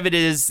 A lot of it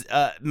is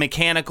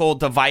mechanic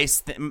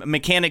device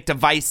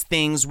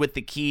things with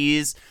the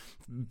keys.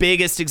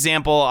 Biggest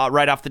example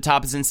right off the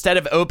top is instead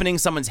of opening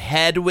someone's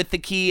head with the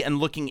key and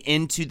looking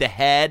into the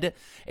head,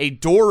 a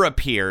door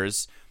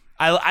appears.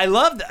 I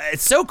love that.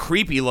 It's so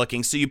creepy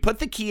looking. So you put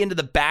the key into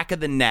the back of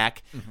the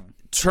neck,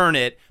 turn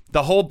it,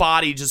 the whole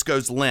body just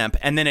goes limp,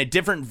 and then a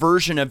different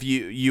version of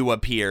you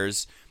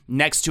appears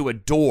next to a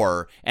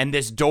door, and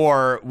this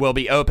door will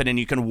be open and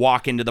you can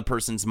walk into the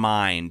person's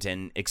mind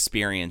and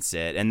experience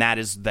it. And that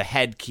is the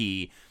head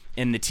key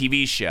in the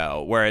TV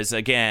show, whereas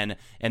again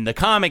in the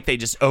comic they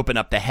just open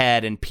up the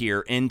head and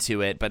peer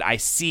into it. But I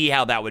see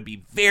how that would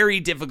be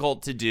very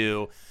difficult to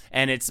do,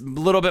 and it's a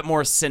little bit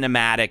more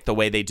cinematic the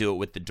way they do it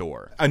with the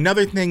door.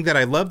 Another thing that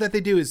I love that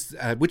they do is,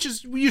 which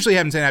is usually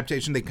happens in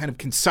adaptation, they kind of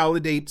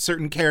consolidate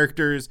certain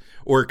characters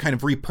or kind of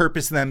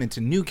repurpose them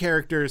into new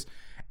characters,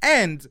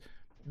 and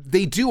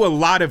they do a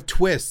lot of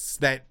twists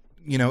that,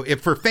 you know, if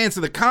for fans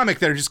of the comic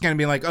that are just going to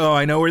be like, oh,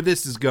 I know where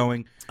this is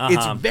going.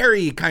 It's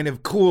very kind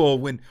of cool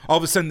when all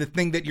of a sudden the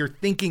thing that you're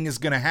thinking is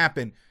going to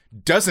happen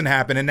doesn't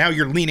happen, and now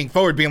you're leaning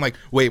forward being like,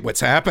 wait, what's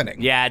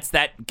happening? Yeah, it's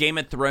that Game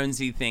of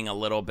Thronesy thing a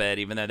little bit,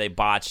 even though they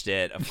botched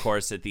it, of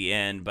course, at the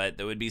end. But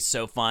it would be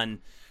so fun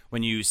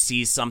when you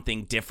see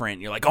something different.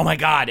 You're like, oh my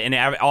God, and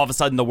all of a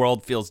sudden the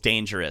world feels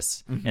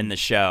dangerous in the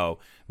show,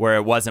 where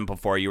it wasn't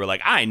before. You were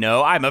like, I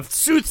know, I'm a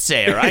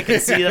soothsayer. I can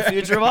see the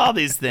future of all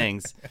these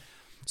things.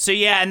 So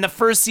yeah, in the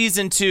first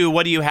season too,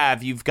 what do you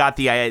have? You've got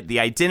the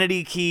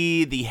identity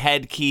key, the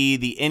head key,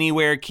 the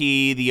anywhere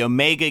key, the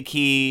omega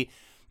key,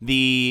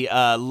 the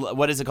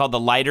what is it called? The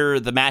lighter,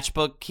 the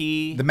matchbook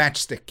key, the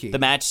matchstick key, the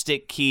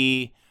matchstick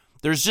key.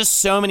 There's just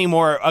so many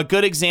more. A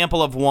good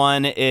example of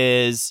one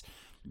is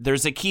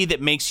there's a key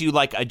that makes you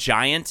like a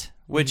giant,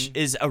 which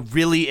is a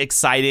really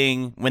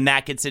exciting. When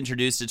that gets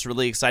introduced, it's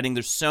really exciting.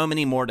 There's so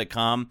many more to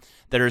come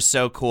that are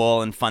so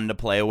cool and fun to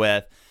play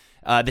with.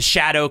 The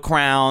Shadow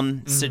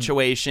Crown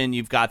situation,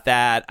 you've got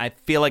that. I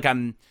feel like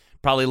I'm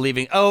probably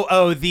leaving.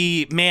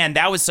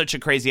 That was such a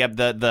crazy.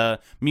 The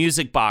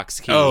music box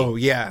key. Oh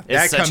yeah,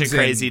 it's such a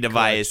crazy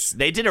device. Clutch.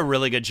 They did a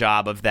really good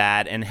job of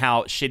that, and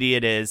how shitty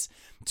it is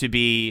to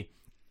be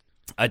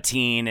a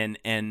teen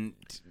and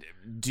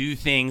do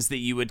things that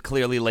you would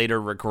clearly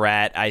later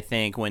regret. I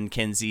think when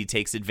Kinsey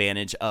takes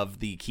advantage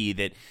of the key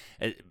that.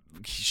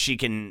 She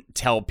can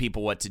tell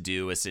people what to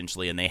do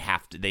essentially, and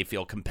they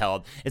feel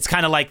compelled. It's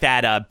kind of like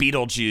that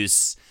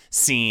Beetlejuice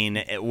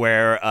scene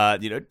where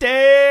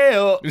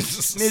Dale,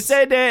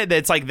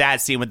 it's like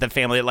that scene with the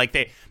family. Like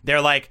they're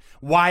like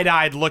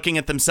wide-eyed looking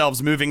at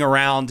themselves moving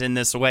around in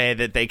this way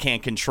that they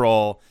can't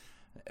control,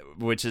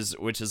 which is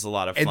a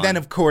lot of fun. And then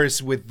of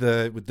course with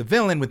the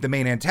villain, with the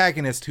main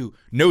antagonist who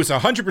knows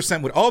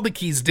 100% what all the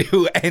keys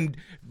do and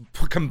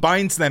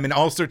combines them in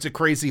all sorts of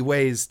crazy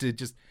ways to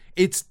just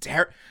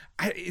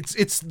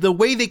it's the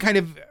way they kind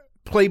of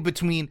play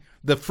between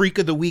the freak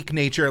of the week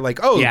nature, like,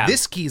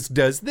 this keys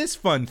does this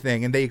fun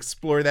thing, and they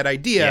explore that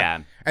idea.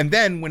 Yeah. And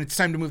then when it's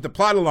time to move the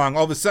plot along,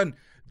 all of a sudden,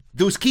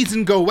 those keys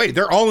didn't go away.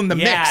 They're all in the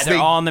mix. Yeah, they're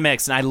all in the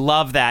mix, and I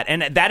love that.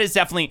 And that is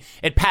definitely,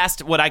 it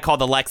passed what I call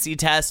the Lexi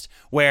test,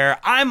 where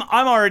I'm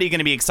already going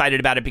to be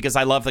excited about it because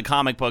I love the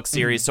comic book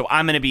series, so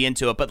I'm going to be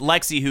into it. But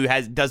Lexi, who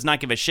does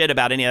not give a shit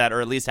about any of that, or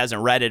at least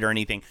hasn't read it or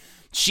anything,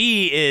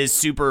 she is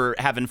super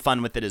having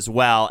fun with it as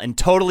well and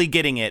totally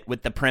getting it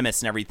with the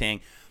premise and everything,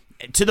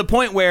 to the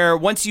point where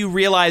once you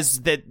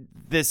realize that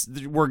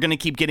we're going to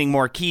keep getting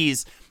more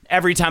keys,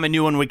 every time a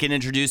new one would get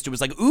introduced, it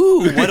was like,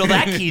 ooh, what'll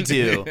that key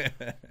do?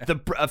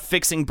 The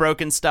fixing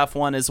broken stuff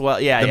one as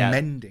well. Yeah,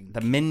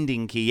 the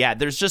mending key. Yeah,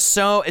 there's just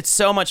it's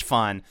so much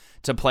fun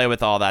to play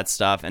with all that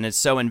stuff, and it's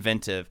so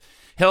inventive.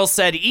 Hill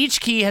said, each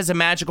key has a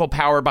magical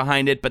power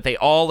behind it, but they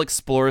all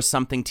explore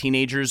something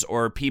teenagers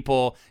or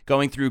people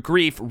going through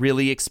grief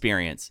really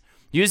experience.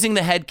 Using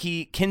the head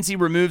key, Kinsey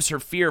removes her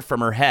fear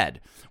from her head,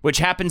 which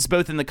happens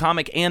both in the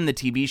comic and the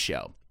TV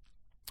show.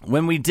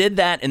 When we did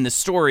that in the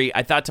story,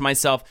 I thought to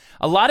myself,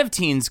 a lot of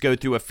teens go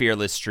through a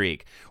fearless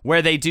streak,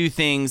 where they do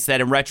things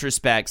that in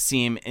retrospect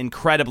seem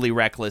incredibly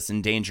reckless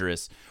and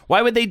dangerous.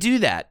 Why would they do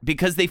that?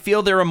 Because they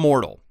feel they're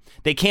immortal.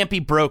 They can't be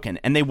broken,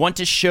 and they want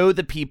to show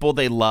the people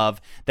they love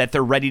that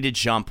they're ready to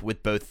jump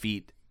with both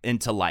feet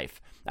into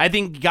life. I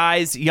think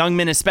guys, young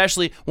men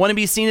especially, want to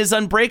be seen as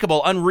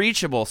unbreakable,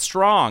 unreachable,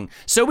 strong.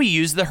 So we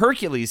use the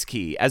Hercules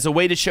key as a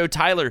way to show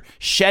Tyler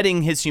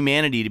shedding his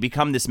humanity to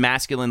become this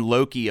masculine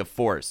Loki of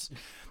force.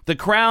 The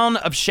Crown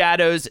of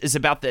Shadows is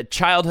about the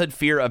childhood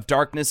fear of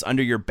darkness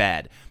under your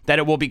bed, that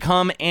it will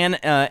become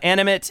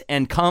animate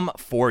and come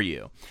for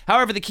you.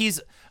 However, the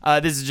keys...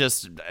 this is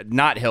just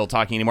not Hill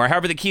talking anymore.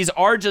 However, the keys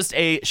are just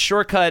a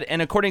shortcut,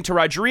 and according to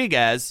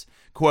Rodriguez,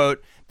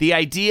 quote, the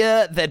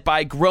idea that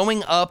by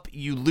growing up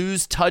you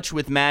lose touch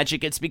with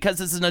magic, it's because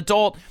as an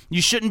adult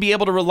you shouldn't be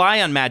able to rely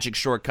on magic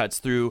shortcuts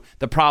through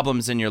the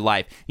problems in your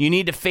life. You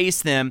need to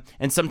face them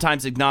and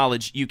sometimes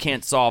acknowledge you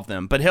can't solve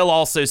them. But Hill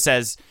also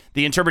says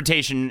the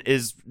interpretation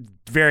is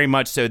very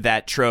much so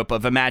that trope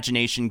of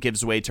imagination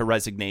gives way to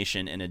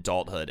resignation in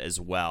adulthood as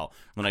well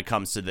when it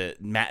comes to the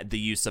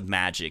use of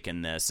magic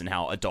in this and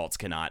how adults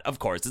cannot. Of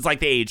course, it's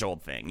like the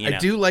age-old thing. I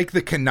do like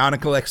the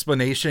canonical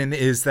explanation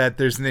is that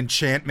there's an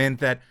enchantment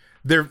that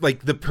they're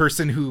like the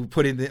person who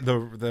put in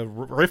the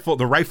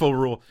rifle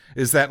rule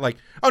is that like,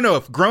 oh no,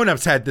 if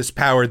grown-ups had this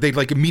power, they'd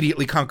like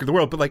immediately conquer the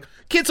world. But like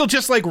kids will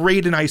just like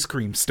raid an ice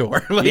cream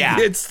store. Like, yeah,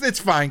 it's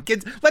fine.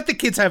 Kids, let the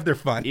kids have their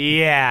fun.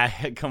 Yeah,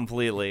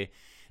 completely.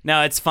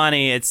 No, it's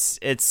funny. It's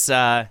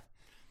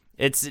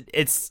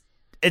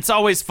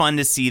always fun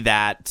to see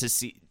that. To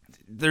see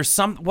there's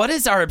what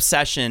is our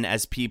obsession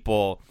as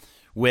people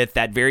with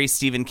that very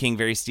Stephen King,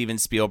 very Steven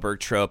Spielberg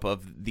trope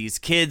of these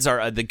kids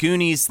are the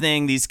Goonies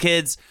thing. These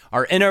kids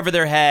are in over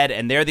their head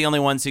and they're the only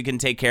ones who can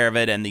take care of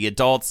it. And the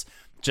adults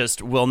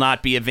just will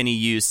not be of any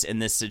use in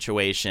this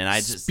situation.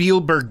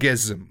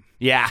 Spielbergism.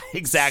 Yeah,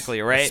 exactly.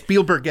 Right.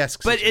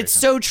 Spielberg-esque But situation. it's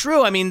so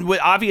true. I mean,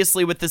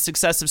 obviously with the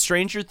success of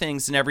Stranger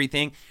Things and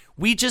everything,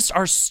 we just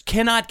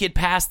cannot get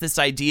past this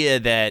idea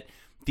that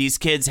these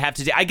kids have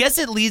to do. I guess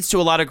it leads to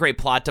a lot of great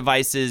plot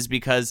devices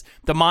because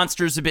the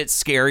monster's a bit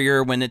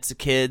scarier when it's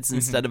kids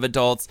instead of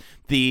adults.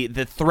 The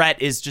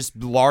threat is just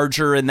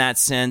larger in that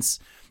sense.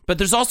 But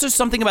there's also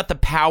something about the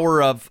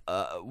power of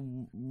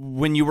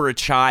when you were a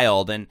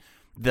child and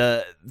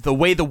the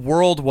way the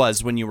world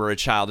was when you were a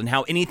child and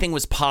how anything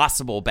was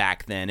possible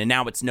back then, and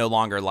now it's no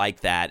longer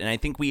like that. And I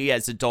think we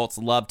as adults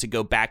love to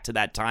go back to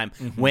that time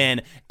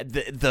when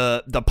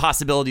the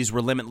possibilities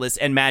were limitless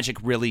and magic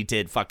really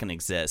did fucking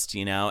exist,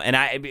 you know?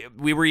 And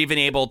we were even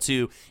able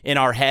to, in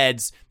our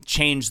heads,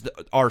 change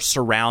our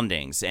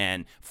surroundings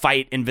and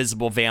fight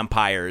invisible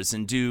vampires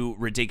and do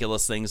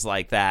ridiculous things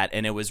like that,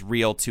 and it was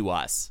real to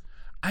us.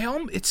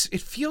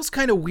 It feels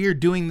kind of weird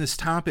doing this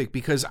topic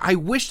because I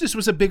wish this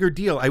was a bigger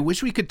deal. I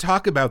wish we could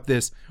talk about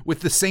this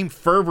with the same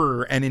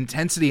fervor and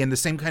intensity and the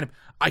same kind of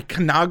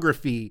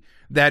iconography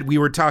that we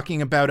were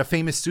talking about a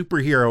famous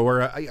superhero or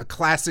a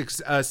classic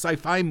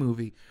sci-fi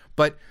movie.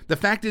 But the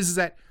fact is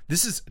that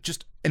this is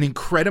just an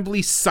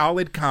incredibly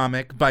solid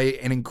comic by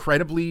an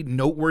incredibly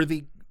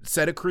noteworthy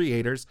set of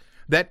creators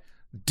that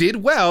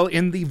did well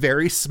in the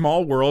very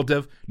small world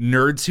of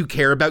nerds who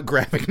care about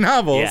graphic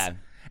novels. Yeah.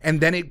 And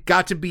then it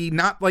got to be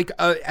not like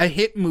a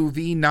hit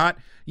movie, not,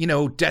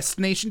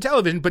 destination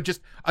television, but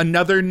just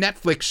another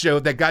Netflix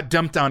show that got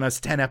dumped on us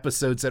 10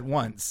 episodes at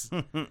once.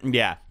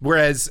 Yeah.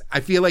 Whereas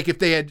I feel like if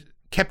they had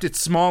kept it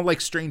small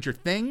like Stranger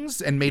Things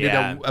and made it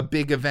a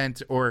big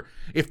event, or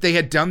if they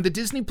had done the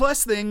Disney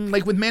Plus thing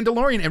like with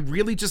Mandalorian and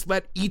really just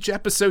let each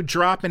episode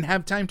drop and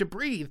have time to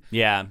breathe.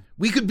 Yeah.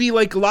 We could be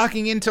like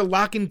locking into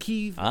Locke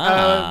Key.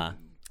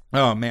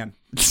 Oh, man.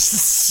 It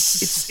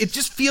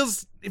just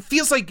feels... It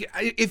feels like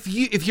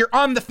if you're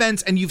on the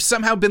fence and you've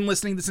somehow been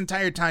listening this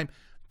entire time,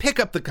 pick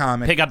up the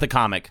comic. Pick up the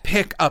comic.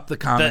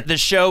 The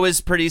show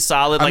is pretty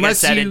solid. Like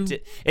Unless I said, you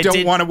it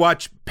don't want to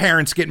watch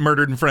parents get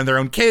murdered in front of their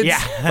own kids.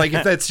 Yeah. Like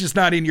if that's just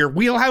not in your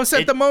wheelhouse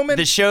at the moment.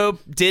 The show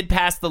did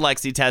pass the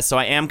Lexi test, so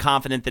I am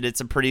confident that it's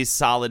a pretty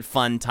solid,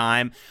 fun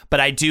time.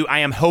 But I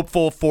am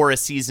hopeful for a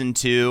season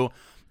 2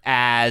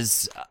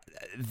 as...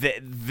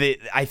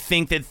 I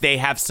think that they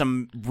have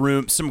some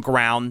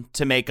ground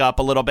to make up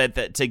a little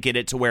bit to get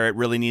it to where it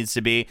really needs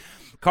to be.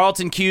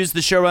 Carlton Cuse,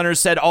 the showrunner,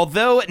 said,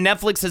 although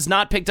Netflix has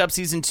not picked up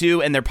season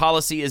 2 and their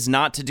policy is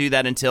not to do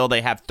that until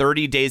they have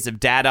 30 days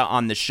of data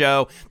on the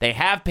show, they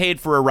have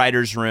paid for a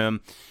writer's room.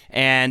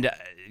 And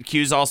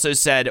Cuse also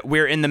said,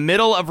 we're in the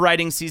middle of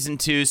writing season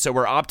 2, so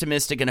we're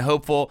optimistic and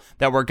hopeful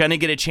that we're going to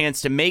get a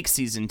chance to make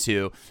season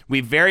 2.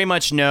 We very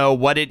much know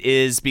what it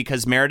is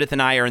because Meredith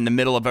and I are in the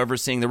middle of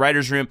overseeing the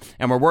writer's room,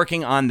 and we're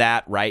working on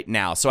that right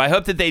now. So I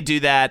hope that they do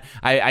that.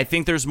 I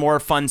think there's more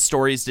fun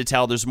stories to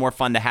tell. There's more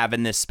fun to have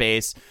in this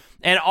space.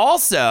 And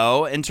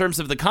also, in terms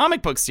of the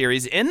comic book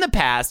series, in the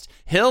past,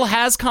 Hill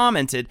has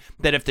commented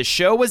that if the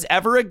show was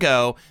ever a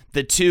go,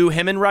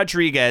 him and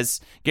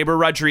Gabriel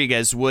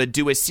Rodriguez, would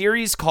do a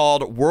series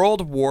called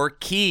World War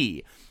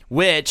Key,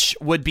 which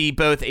would be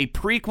both a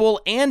prequel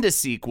and a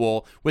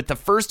sequel, with the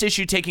first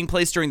issue taking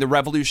place during the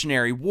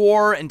Revolutionary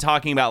War and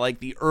talking about like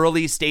the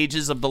early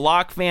stages of the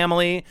Locke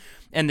family.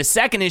 And the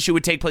second issue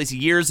would take place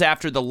years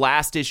after the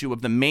last issue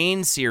of the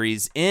main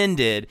series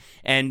ended,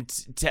 and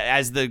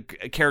as the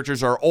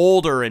characters are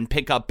older and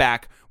pick up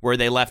back where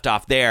they left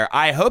off there.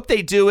 I hope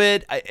they do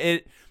it.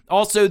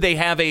 Also, they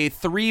have a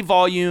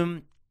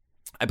 3-volume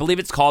I believe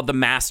it's called the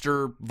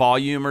Master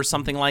Volume or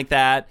something like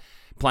that,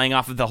 playing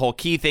off of the whole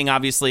Key thing,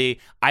 obviously.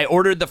 I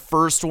ordered the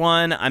first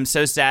one. I'm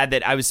so sad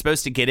that I was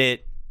supposed to get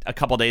it a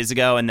couple days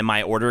ago, and then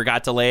my order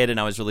got delayed, and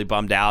I was really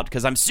bummed out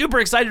because I'm super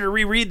excited to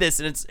reread this,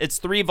 and it's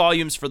 3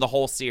 volumes for the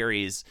whole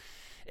series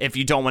if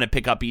you don't want to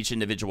pick up each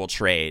individual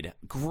trade.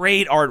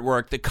 Great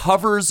artwork. The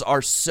covers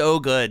are so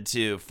good,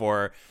 too,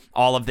 for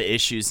all of the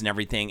issues and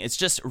everything. It's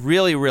just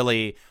really,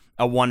 really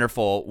a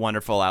wonderful,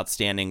 wonderful,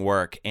 outstanding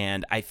work.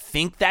 And I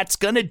think that's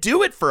going to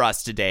do it for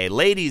us today.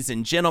 Ladies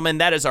and gentlemen,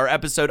 that is our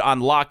episode on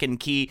Locke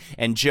Key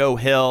and Joe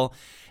Hill.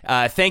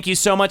 Thank you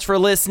so much for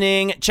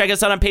listening. Check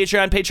us out on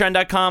Patreon,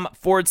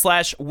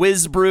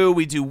 patreon.com/WizBrew.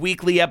 We do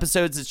weekly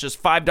episodes. It's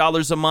just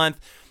 $5 a month.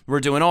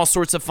 We're doing all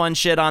sorts of fun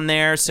shit on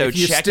there, so check it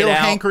out. If you're still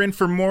hankering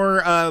for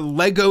more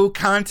Lego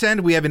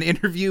content, we have an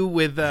interview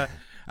with a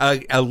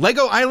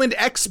Lego Island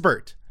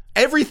expert.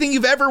 Everything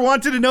you've ever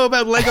wanted to know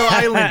about Lego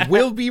Island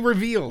will be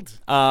revealed.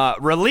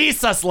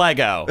 Release us,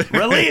 Lego.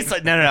 Release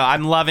it. No.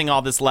 I'm loving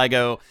all this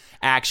Lego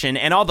action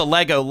and all the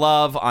Lego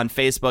love on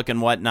Facebook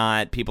and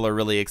whatnot. People are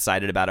really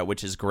excited about it,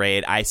 which is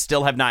great. I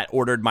still have not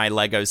ordered my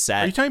Lego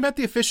set. Are you talking about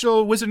the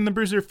official Wizard and the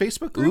Bruiser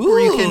Facebook group where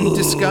you can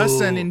discuss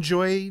and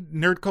enjoy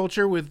nerd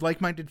culture with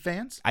like-minded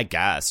fans? I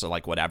guess, or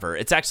like whatever.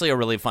 It's actually a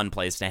really fun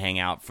place to hang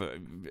out.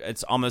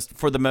 It's almost,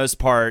 for the most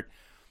part,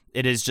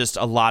 it is just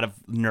a lot of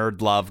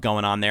nerd love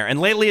going on there. And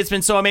lately it's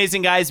been so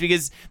amazing, guys,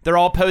 because they're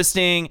all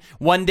posting.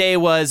 One day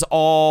was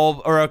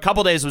all, or a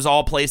couple days was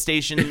all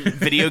PlayStation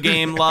video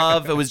game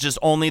love. It was just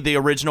only the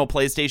original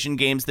PlayStation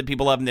games that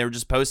people love, and they were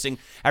just posting.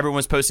 Everyone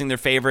was posting their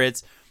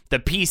favorites. The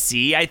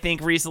PC, I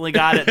think, recently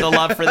got the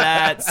love for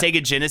that.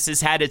 Sega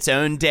Genesis had its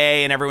own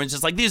day, and everyone's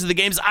just like, these are the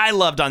games I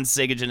loved on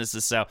Sega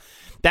Genesis. So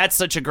that's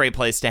such a great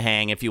place to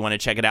hang if you want to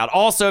check it out.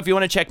 Also, if you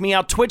want to check me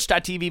out,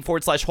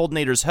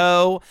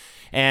 twitch.tv/HoldenatorsHo.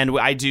 And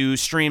I do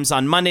streams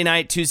on Monday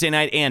night, Tuesday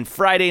night, and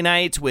Friday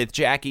night with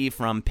Jackie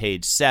from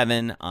Page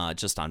 7,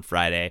 just on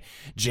Friday.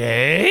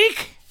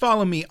 Jake?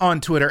 Follow me on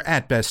Twitter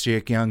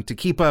 @BestJakeYoung to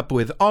keep up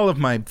with all of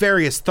my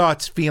various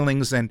thoughts,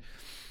 feelings, and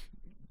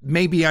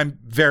maybe I'm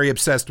very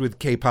obsessed with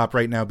K-pop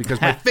right now because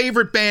my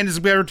favorite band is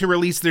about to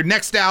release their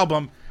next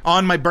album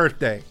on my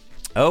birthday.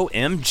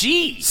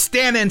 OMG.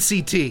 Stan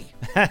NCT.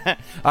 All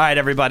right,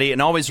 everybody.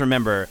 And always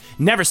remember,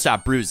 never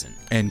stop bruising.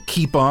 And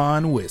keep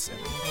on whizzing.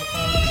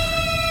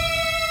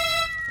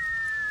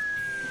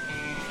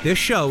 This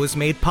show is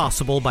made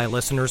possible by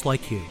listeners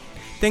like you.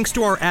 Thanks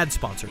to our ad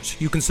sponsors,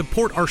 you can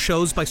support our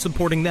shows by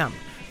supporting them.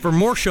 For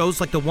more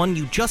shows like the one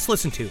you just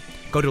listened to,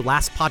 go to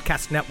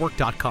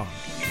lastpodcastnetwork.com.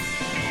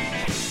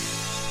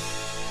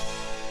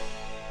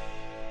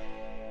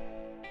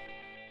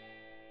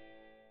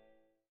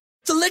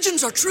 The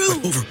legends are true.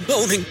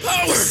 Overwhelming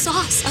power! The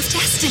sauce of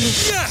destiny.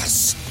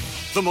 Yes!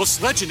 The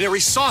most legendary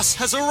sauce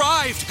has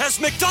arrived as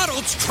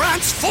McDonald's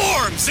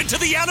transforms into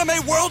the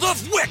anime world of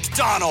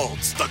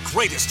WickDonald's. The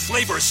greatest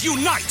flavors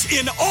unite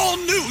in all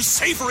new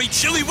savory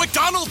chili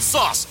McDonald's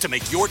sauce to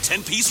make your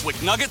 10-piece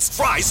Wick Nuggets,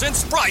 fries, and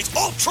Sprite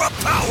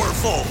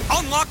ultra-powerful.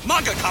 Unlock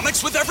manga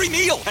comics with every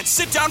meal and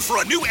sit down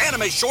for a new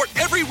anime short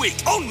every week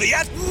only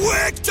at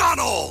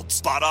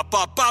WickDonald's.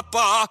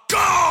 Ba-da-ba-ba-ba,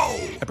 go!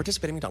 At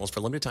participating McDonald's for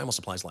a limited time while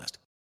supplies last.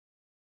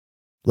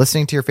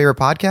 Listening to your favorite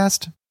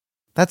podcast?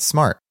 That's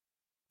smart.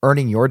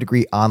 Earning your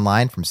degree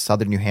online from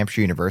Southern New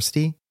Hampshire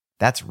University?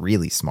 That's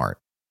really smart.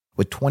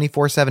 With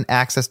 24/7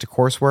 access to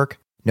coursework,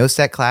 no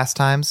set class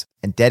times,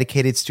 and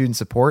dedicated student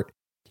support,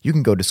 you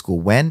can go to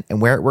school when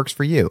and where it works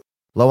for you.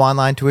 Low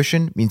online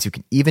tuition means you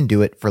can even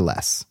do it for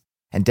less.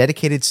 And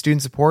dedicated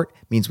student support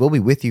means we'll be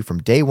with you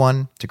from day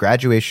one to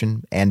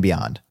graduation and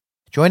beyond.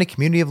 Join a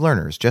community of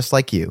learners just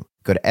like you.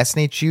 Go to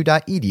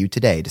snhu.edu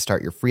today to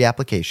start your free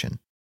application.